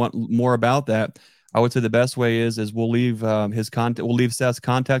folks want more about that, I would say the best way is we'll leave his contact. We'll leave Seth's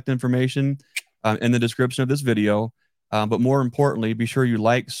contact information in the description of this video. But more importantly, be sure you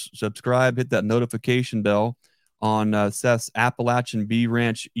like, subscribe, hit that notification bell on Seth's Appalachian Bee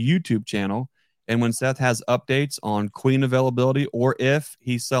Ranch YouTube channel. And when Seth has updates on queen availability, or if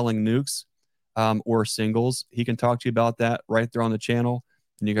he's selling nukes or singles, he can talk to you about that right there on the channel.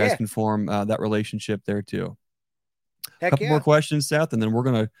 And you guys can form that relationship there too. A couple more questions, Seth, and then we're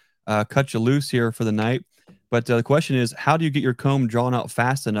going to cut you loose here for the night. But the question is, how do you get your comb drawn out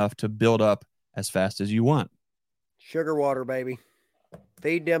fast enough to build up as fast as you want? Sugar water, baby.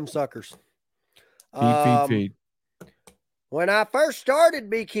 Feed them suckers. Feed. When I first started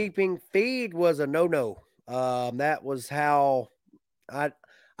beekeeping, feed was a no-no. That was how I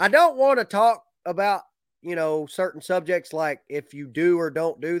don't want to talk about, certain subjects like if you do or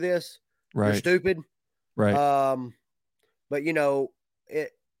don't do this, you're stupid. Right. But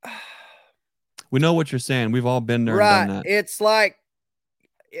it. We know what you're saying. We've all been there and done that. It's like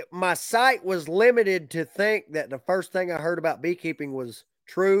my sight was limited to think that the first thing I heard about beekeeping was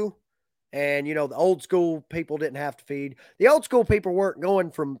true. And, the old school people didn't have to feed. The old school people weren't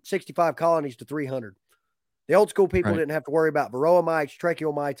going from 65 colonies to 300. The old school people didn't have to worry about varroa mites,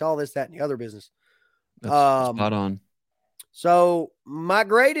 tracheal mites, all this, that, and the other business. That's spot on. So my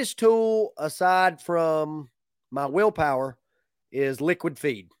greatest tool, aside from my willpower, is liquid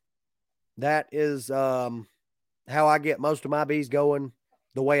feed. That is how I get most of my bees going,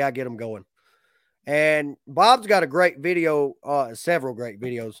 the way I get them going. And Bob's got a great video, several great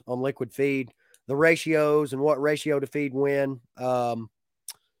videos on liquid feed, the ratios and what ratio to feed when. The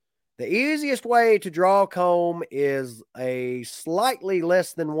easiest way to draw a comb is a slightly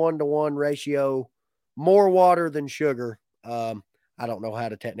less than 1-to-1 ratio, more water than sugar. I don't know how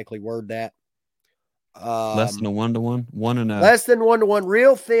to technically word that. Less than a 1-to-1? Less than 1-to-1,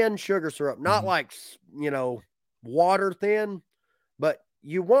 real thin sugar syrup. Not like, water thin, but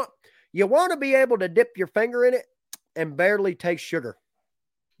you want to be able to dip your finger in it and barely taste sugar.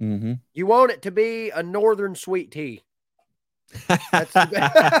 Mm-hmm. You want it to be a northern sweet tea. That's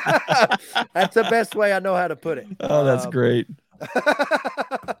the best way I know how to put it. Oh, that's great.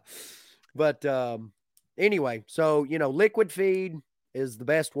 But anyway, so, liquid feed is the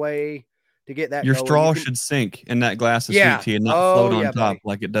best way to get that. Your straw should sink in that glass of sweet tea and not float on top, buddy,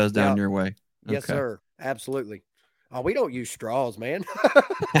 like it does down your way. Okay. Yes, sir. Absolutely. Oh, we don't use straws, man.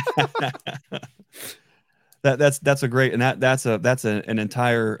 That's a great, and that's an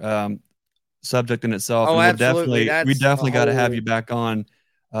entire subject in itself. Oh, and absolutely. We definitely got to have you back on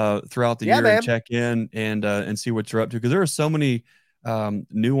throughout the year, man, and check in and see what you're up to, because there are so many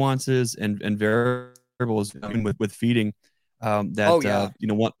nuances and variables with feeding.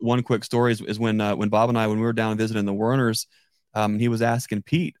 One quick story is when Bob and I, when we were down visiting the Werners, he was asking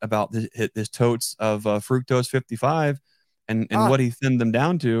Pete about his totes of fructose 55 and what he thinned them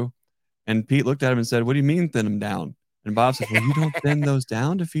down to. And Pete looked at him and said, "What do you mean thin them down?" And Bob said, "Well, you don't thin those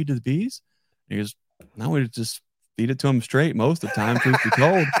down to feed to the bees?" And he goes, "No, we just feed it to them straight most of the time, truth be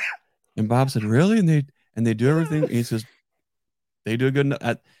told." And Bob said, "Really?" And they do everything. And he says, "They do a good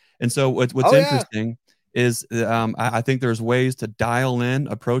enough." And so what's interesting is I think there's ways to dial in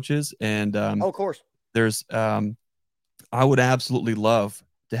approaches. And of course, there's I would absolutely love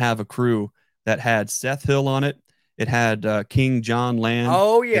to have a crew that had Seth Hill on it. It had King John Land.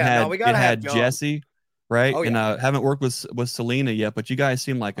 Oh yeah, it had Jesse, right? Oh, yeah. And haven't worked with Selena yet, but you guys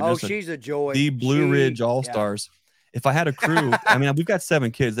seem like she's a joy. The Blue Ridge All Stars. Yeah. If I had a crew, I mean, we've got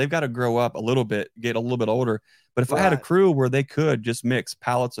 7 kids. They've got to grow up a little bit, get a little bit older. But if I had a crew where they could just mix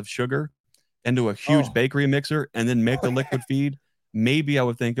pallets of sugar into a huge bakery mixer and then make the liquid feed, maybe I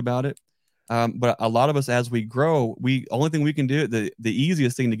would think about it. But a lot of us, as we grow, only thing we can do, the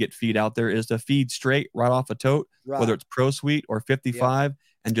easiest thing to get feed out there is to feed straight right off a tote, whether Right. it's Pro Sweet or Yep. 55,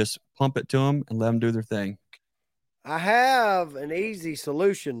 and just pump it to them and let them do their thing. I have an easy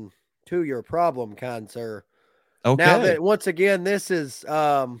solution to your problem, kind sir. Now Okay. that once again, this is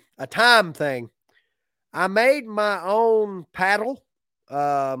a time thing. I made my own paddle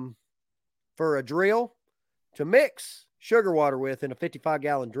for a drill to mix sugar water with in a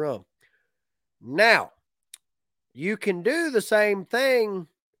 55-gallon drum. Now, you can do the same thing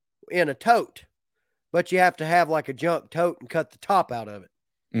in a tote, but you have to have like a junk tote and cut the top out of it.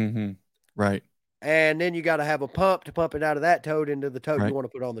 Mm-hmm. Right. And then you got to have a pump to pump it out of that tote into the tote Right. you want to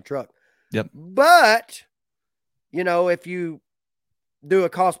put on the truck. Yep. But, if you do a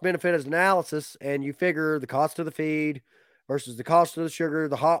cost benefit analysis and you figure the cost of the feed versus the cost of the sugar,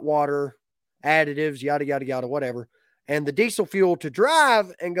 the hot water, additives, yada, yada, yada, whatever, and the diesel fuel to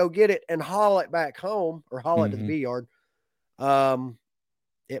drive and go get it and haul it back home or haul it to the B yard,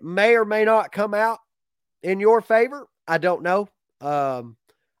 it may or may not come out in your favor. I don't know.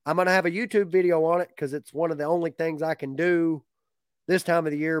 I'm going to have a YouTube video on it because it's one of the only things I can do this time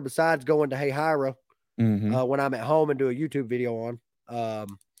of the year besides going to Hey Hira when I'm at home and do a YouTube video on.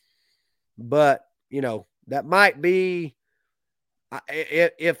 But, that might be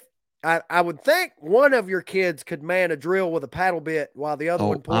if I would think one of your kids could man a drill with a paddle bit while the other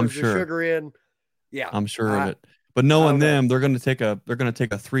one pours the sugar in. Yeah, I'm sure of it. But knowing them, they're going to take a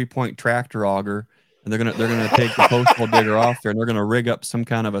 3-point tractor auger, and they're gonna take the postal digger off there, and they're gonna rig up some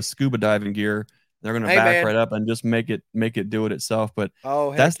kind of a scuba diving gear. They're gonna back right up and just make it do it itself. But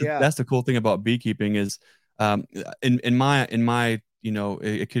that's the cool thing about beekeeping is, in my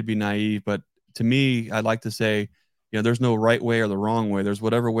it could be naive, but to me, I like to say, there's no right way or the wrong way. There's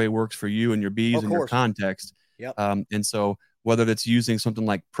whatever way works for you and your bees and your context. Yep. And so whether that's using something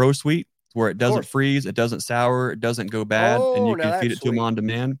like Pro Sweet, where it doesn't freeze, it doesn't sour, it doesn't go bad, and you can feed it to them on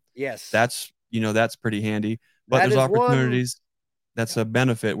demand. Yes. That's pretty handy. But there's opportunities. That's a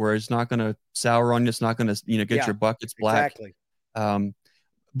benefit where it's not going to sour on you. It's not going to, get your buckets black. Exactly.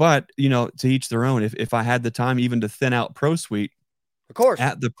 But, to each their own. If I had the time even to thin out Pro Sweet, of course,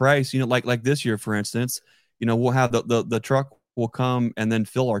 at the price, like this year, for instance, we'll have the truck will come and then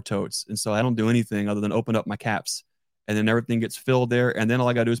fill our totes. And so I don't do anything other than open up my caps, and then everything gets filled there. And then all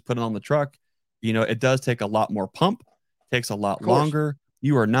I got to do is put it on the truck. It does take a lot more pump, takes a lot longer.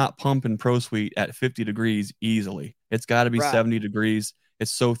 You are not pumping Pro Sweet at 50 degrees easily. It's got to be 70 degrees.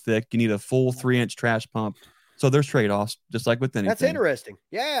 It's so thick. You need a full 3-inch trash pump. So there's trade-offs, just like with anything. That's interesting.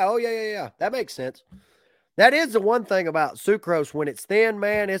 Yeah. Oh, yeah. That makes sense. That is the one thing about sucrose. When it's thin,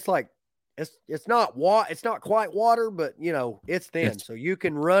 man, it's like, it's not quite water, but it's thin. So you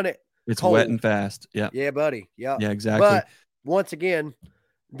can run it. It's cold. Wet and fast. Yeah. Yeah, buddy. Yeah. Yeah, exactly. But once again,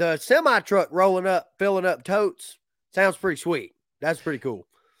 the semi truck rolling up, filling up totes sounds pretty sweet. That's pretty cool.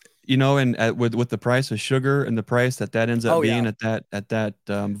 And with the price of sugar and the price that ends up being at that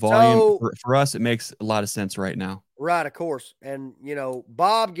volume, for us, it makes a lot of sense right now. Right, of course. And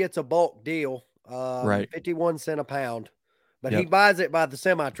Bob gets a bulk deal, 51 cents a pound, but he buys it by the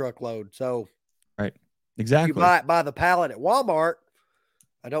semi truckload. So, right, exactly. If you buy it by the pallet at Walmart,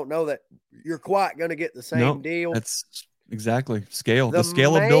 I don't know that you're quite going to get the same deal. That's exactly the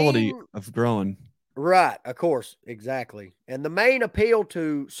scalability of growing. Right, of course, exactly. And the main appeal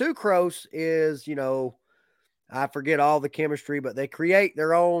to sucrose is, I forget all the chemistry, but they create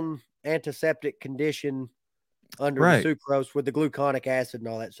their own antiseptic condition under the sucrose with the gluconic acid and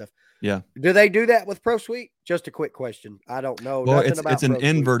all that stuff. Yeah. Do they do that with Pro Sweet? Just a quick question. I don't know. Well, it's an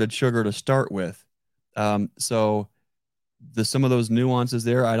inverted sugar to start with. So some of those nuances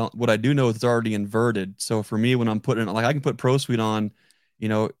there, what I do know is it's already inverted. So for me, when I'm putting it, like I can put Pro Sweet on, in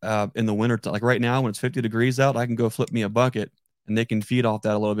the winter, like right now when it's 50 degrees out, I can go flip me a bucket and they can feed off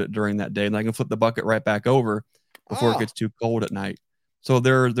that a little bit during that day. And I can flip the bucket right back over before it gets too cold at night. So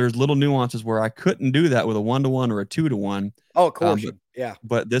there's little nuances where I couldn't do that with a 1-to-1 or a 2-to-1. Oh, of course. Yeah.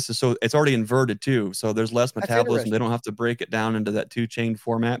 But this is it's already inverted too. So there's less metabolism. They don't have to break it down into that 2-chain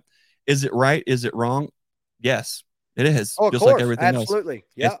format. Is it right? Is it wrong? Yes, it is. Oh, just of course. Like everything else. Absolutely.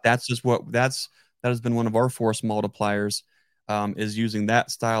 Yeah. That's just that has been one of our force multipliers. Is using that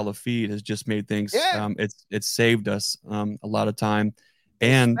style of feed has just made things. It's saved us a lot of time,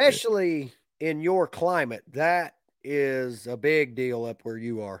 and especially in your climate, that is a big deal up where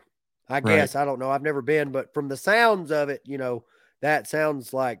you are. I guess I don't know. I've never been, but from the sounds of it, that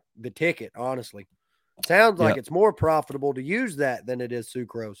sounds like the ticket. Honestly, it sounds like it's more profitable to use that than it is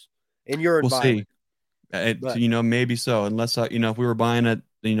sucrose in your environment. We'll see. Maybe so. Unless if we were buying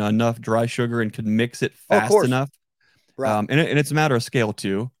enough dry sugar and could mix it fast enough. Right. And it's a matter of scale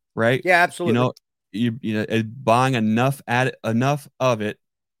too. right? Yeah, You absolutely. know, buying enough of it.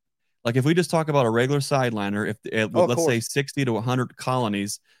 Like if we just talk about a regular sideliner, Oh, of let's say course. 60 to 100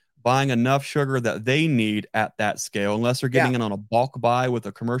 colonies, buying enough sugar that they need at that scale, unless they're Yeah, getting it on a bulk buy with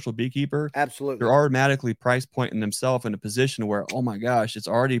a commercial beekeeper, they're absolutely. automatically price pointing themselves in a position where, oh my gosh, it's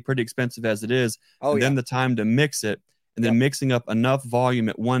already pretty expensive as it is. Oh, And yeah. then the time to mix it, and then Yep. mixing up enough volume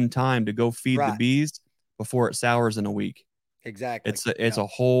at one time to go feed the Right. bees before it sours in a week. Exactly. It's Yep. a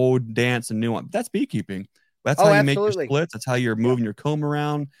whole dance and nuance. That's beekeeping. That's how Oh, you make your absolutely. splits. That's how you're Yep. moving your comb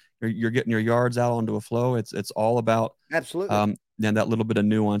around. You're getting your yards out onto a flow. It's all about Absolutely. and that little bit of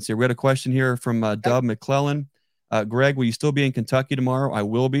nuance here. We had a question here from Hey. Dub McClellan. Greg, will you still be in Kentucky tomorrow? I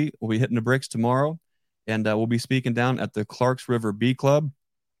will be. We'll be hitting the bricks tomorrow, and we'll be speaking down at the Clarks River Bee Club.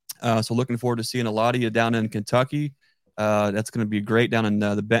 So looking forward to seeing a lot of you down in Kentucky. That's going to be great down in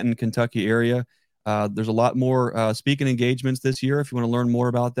the Benton, Kentucky area. There's a lot more speaking engagements this year. If you want to learn more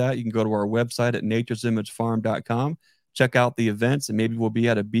about that, you can go to our website at naturesimagefarm.com. Check out the events, and maybe we'll be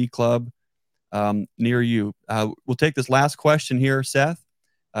at a bee club near you. We'll take this last question here, Seth.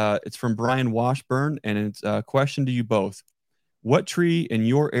 It's from Brian Washburn, and it's a question to you both. What tree in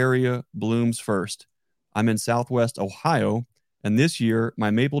your area blooms first? I'm in Southwest Ohio, and this year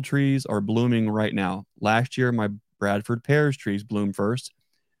my maple trees are blooming right now. Last year, my Bradford pears trees bloomed first,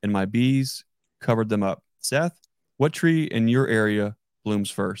 and my bees covered them up. Seth, what tree in your area blooms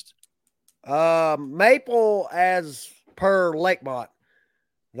first? Maple as per Lakemont.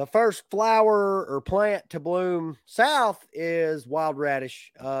 The first flower or plant to bloom south is wild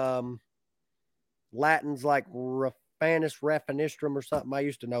radish. Latin's like Raphanus raffinistrum or something. I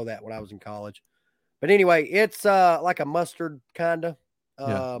used to know that when I was in college. But anyway, it's like a mustard kind of.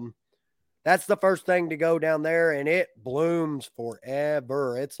 Yeah. That's the first thing to go down there, and it blooms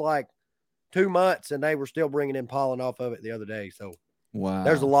forever. It's like 2 months, and they were still bringing in pollen off of it the other day. So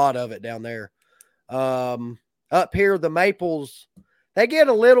there's a Wow. lot of it down there. Up here, the maples, they get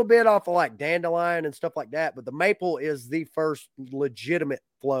a little bit off of like dandelion and stuff like that, but the maple is the first legitimate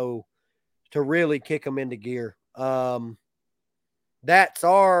flow to really kick them into gear. That's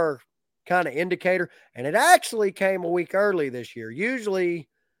our kind of indicator, and it actually came a week early this year. Usually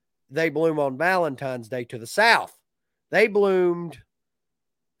they bloom on Valentine's Day to the south. They bloomed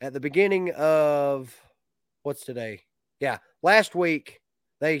at the beginning of what's today? Yeah, last week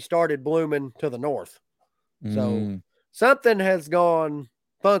they started blooming to the north. So something has gone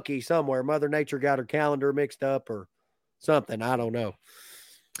funky somewhere. Mother Nature got her calendar mixed up or something. I don't know.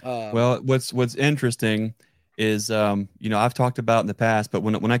 Well, what's interesting is I've talked about in the past, but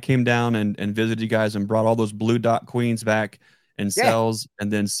when I came down and visited you guys and brought all those blue dot queens back and Yeah. cells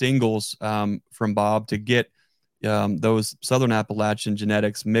and then singles from Bob to get those Southern Appalachian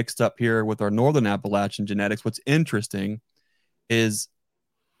genetics mixed up here with our Northern Appalachian genetics, what's interesting is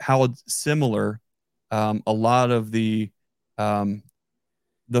how similar a lot of the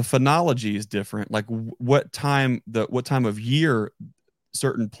phenology is different. Like what time of year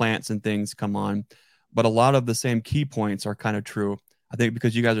certain plants and things come on, but a lot of the same key points are kind of true. I think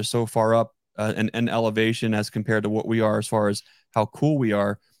because you guys are so far up in elevation as compared to what we are as far as how cool we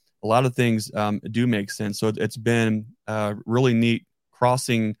are, a lot of things do make sense. So it's been really neat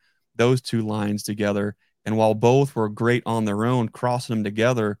crossing those two lines together. And while both were great on their own, crossing them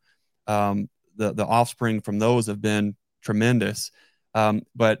together, the offspring from those have been tremendous.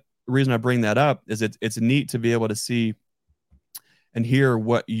 But the reason I bring that up is it's neat to be able to see and hear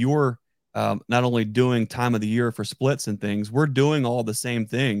what you're not only doing time of the year for splits and things. We're doing all the same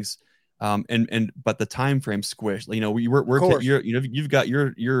things, but the time frame squished. You know, Of course. you've got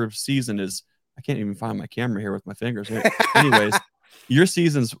your season is. I can't even find my camera here with my fingers. Anyways, your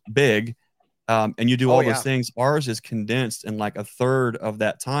season's big, and you do all those things. Ours is condensed in like a third of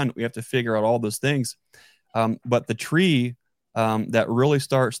that time. We have to figure out all those things. But the tree that really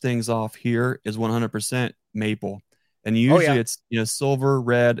starts things off here is 100% maple. And usually it's silver,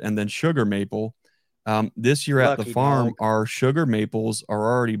 red, and then sugar maple. This year at the farm, our sugar maples are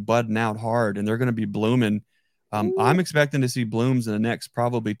already budding out hard, and they're going to be blooming. I'm expecting to see blooms in the next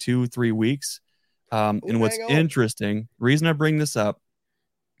probably 2-3 weeks. And what's interesting, reason I bring this up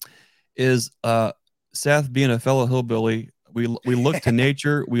is Seth being a fellow hillbilly, we look to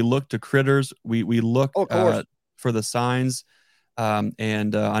nature, we look to critters, we look for the signs. I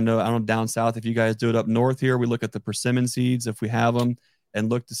know down south, if you guys do it up north here, we look at the persimmon seeds if we have them and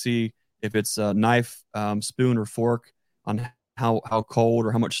look to see if it's a knife, spoon, or fork on how cold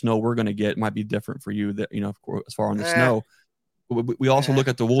or how much snow we're going to get. It might be different for you that, of course, as far on the snow. We also look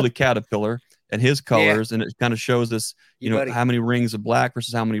at the woolly caterpillar and his colors, and it kind of shows us, how many rings of black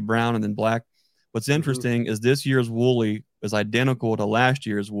versus how many brown and then black. What's interesting is this year's Woolly is identical to last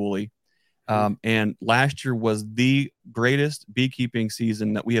year's Woolly. And last year was the greatest beekeeping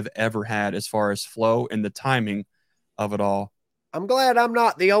season that we have ever had as far as flow and the timing of it all. I'm glad I'm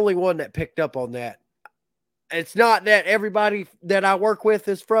not the only one that picked up on that. It's not that everybody that I work with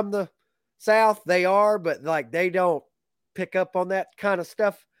is from the South. They are, but like they don't pick up on that kind of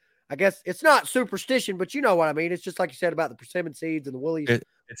stuff. I guess it's not superstition, but you know what I mean. It's just like you said about the persimmon seeds and the woolies.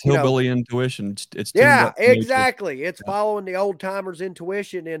 It's hillbilly intuition. It's yeah, exactly. It's following the old timers'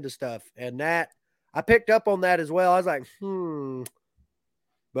 intuition into stuff, and that I picked up on that as well. I was like,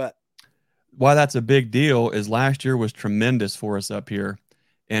 but why that's a big deal is last year was tremendous for us up here,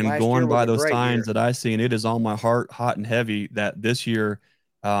 and going by those signs that I see, and it is on my heart, hot and heavy, that this year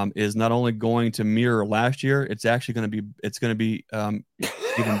is not only going to mirror last year, it's actually going to be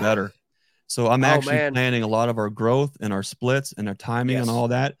even better. So I'm actually planning a lot of our growth and our splits and our timing and all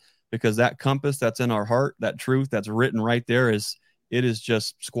that, because that compass that's in our heart, that truth that's written right there, it is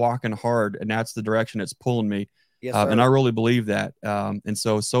just squawking hard, and that's the direction it's pulling me. Yes, and I really believe that. And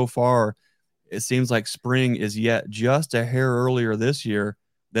so far, it seems like spring is yet just a hair earlier this year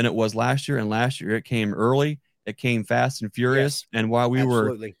than it was last year. And last year it came early, it came fast and furious. And while we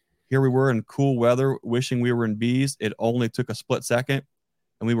were in cool weather, wishing we were in bees, it only took a split second,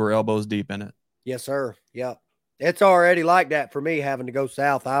 and we were elbows deep in it. Yes, sir. Yep. It's already like that for me having to go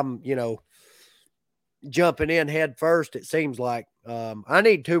south. I'm, jumping in head first. It seems like I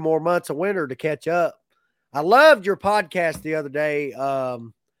need 2 more months of winter to catch up. I loved your podcast the other day.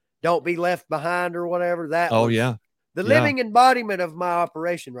 Don't be left behind or whatever. That was the living embodiment of my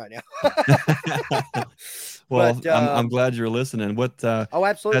operation right now. Well, but, I'm glad you're listening. Oh,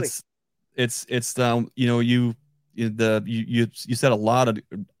 absolutely. You said a lot of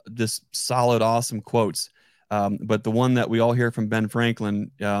just solid, awesome quotes. But the one that we all hear from Ben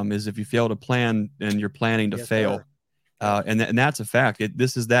Franklin is, if you fail to plan, then you're planning to fail. And that's a fact.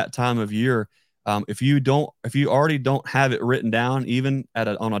 This is that time of year. If you already don't have it written down, even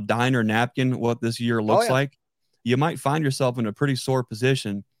on a diner napkin, what this year looks like, you might find yourself in a pretty sore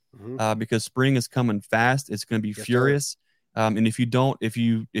position because spring is coming fast. It's going to be furious. And if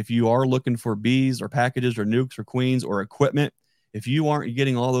you are looking for bees or packages or nukes or queens or equipment, if you aren't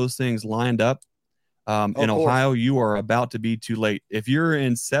getting all those things lined up in Ohio, you are about to be too late. If you're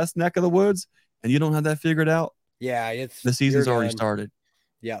in Seth's neck of the woods and you don't have that figured out, the season's already started.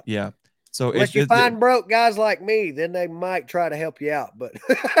 Yeah. So unless you find broke guys like me, then they might try to help you out. But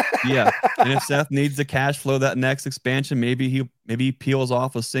and if Seth needs the cash flow that next expansion, maybe he peels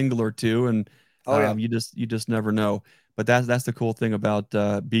off a single or two, and you just never know. But that's the cool thing about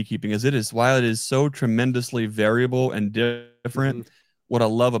beekeeping, is while it is so tremendously variable and different, what I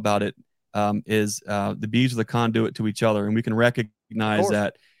love about it is the bees are the conduit to each other, and we can recognize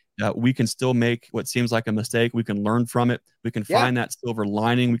that we can still make what seems like a mistake. We can learn from it. We can find that silver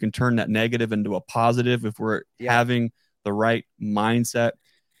lining. We can turn that negative into a positive if we're having the right mindset.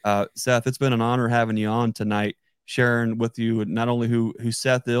 Seth, it's been an honor having you on tonight, sharing with you not only who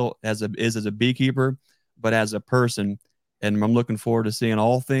Seth is as a beekeeper, but as a person. And I'm looking forward to seeing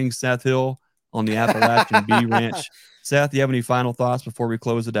all things Seth Hill on the Appalachian Bee Ranch. Seth, do you have any final thoughts before we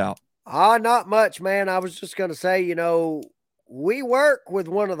close it out? Not much, man. I was just going to say, we work with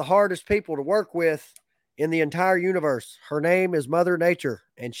one of the hardest people to work with in the entire universe. Her name is Mother Nature,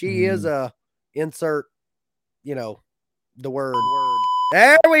 and she is insert, the word.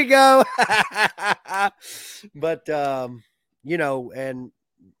 There we go. But, and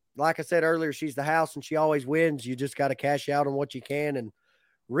like I said earlier, she's the house and she always wins. You just got to cash out on what you can and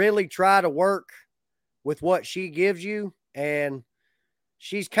really try to work with what she gives you. And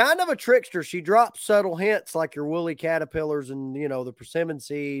she's kind of a trickster. She drops subtle hints like your woolly caterpillars and, the persimmon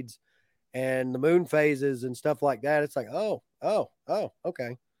seeds and the moon phases and stuff like that. It's like, oh,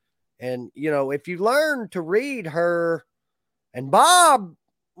 okay. And, if you learn to read her, and Bob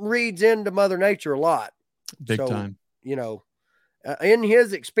reads into Mother Nature a lot. Big time. In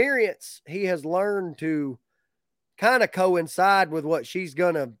his experience, he has learned to kind of coincide with what she's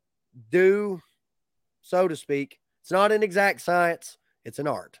going to do, so to speak. It's not an exact science. It's an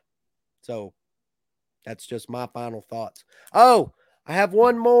art. So that's just my final thoughts. Oh, I have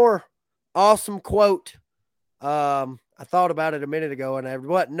one more awesome quote. I thought about it a minute ago,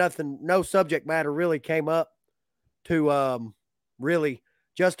 and no subject matter really came up to really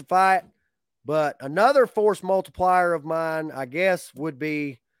justify it. But another force multiplier of mine, I guess, would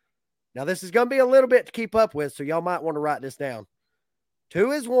be, now this is going to be a little bit to keep up with, so y'all might want to write this down.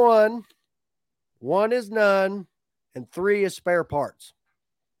 2 is 1, 1 is none, and 3 is spare parts.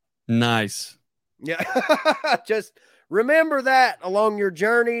 Nice. Yeah. Just remember that along your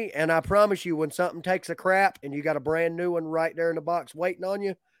journey. And I promise you, when something takes a crap and you got a brand new one right there in the box waiting on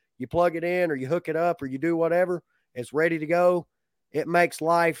you, you plug it in or you hook it up or you do whatever, it's ready to go. It makes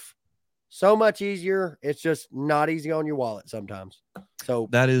life so much easier. It's just not easy on your wallet sometimes. So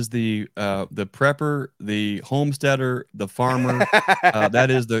that is the prepper, the homesteader, the farmer. That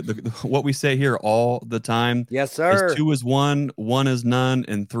is the what we say here all the time. Yes, sir. Is 2 is 1, 1 is none,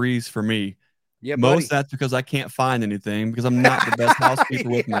 and 3's for me. Yeah, Most buddy. that's because I can't find anything because I'm not the best housekeeper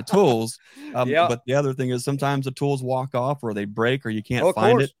with my tools. But the other thing is sometimes the tools walk off or they break or you can't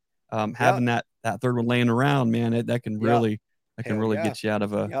find it. Having that third one laying around, man, that can really get you out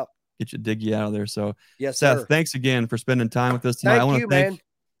of dig you out of there. So yes, Seth, sir. thanks again for spending time with us tonight. I want to thank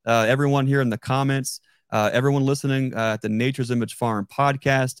everyone here in the comments, everyone listening at the Nature's Image Farm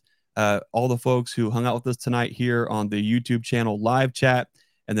podcast, all the folks who hung out with us tonight here on the YouTube channel live chat,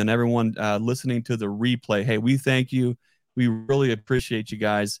 and then everyone listening to the replay. Hey, we thank you. We really appreciate you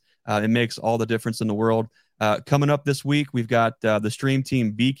guys. It makes all the difference in the world. Coming up this week, we've got the Stream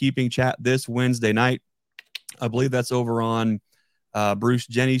Team Beekeeping Chat this Wednesday night. I believe that's over on Bruce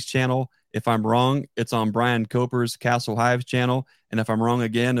Jenny's channel. If I'm wrong, it's on Brian Coper's Castle Hives channel. And if I'm wrong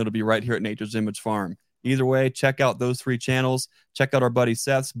again, it'll be right here at Nature's Image Farm. Either way, check out those 3 channels. Check out our buddy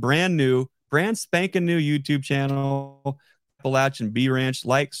Seth's brand spanking new YouTube channel, Appalachian Bee Ranch.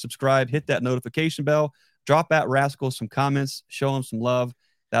 Like, subscribe, hit that notification bell, drop at Rascal some comments, show him some love.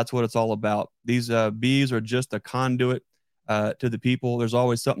 That's what it's all about. These bees are just a conduit to the people. There's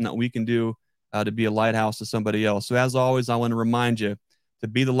always something that we can do to be a lighthouse to somebody else. So as always, I want to remind you to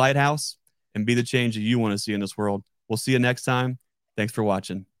be the lighthouse and be the change that you want to see in this world. We'll see you next time. Thanks for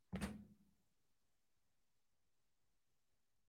watching.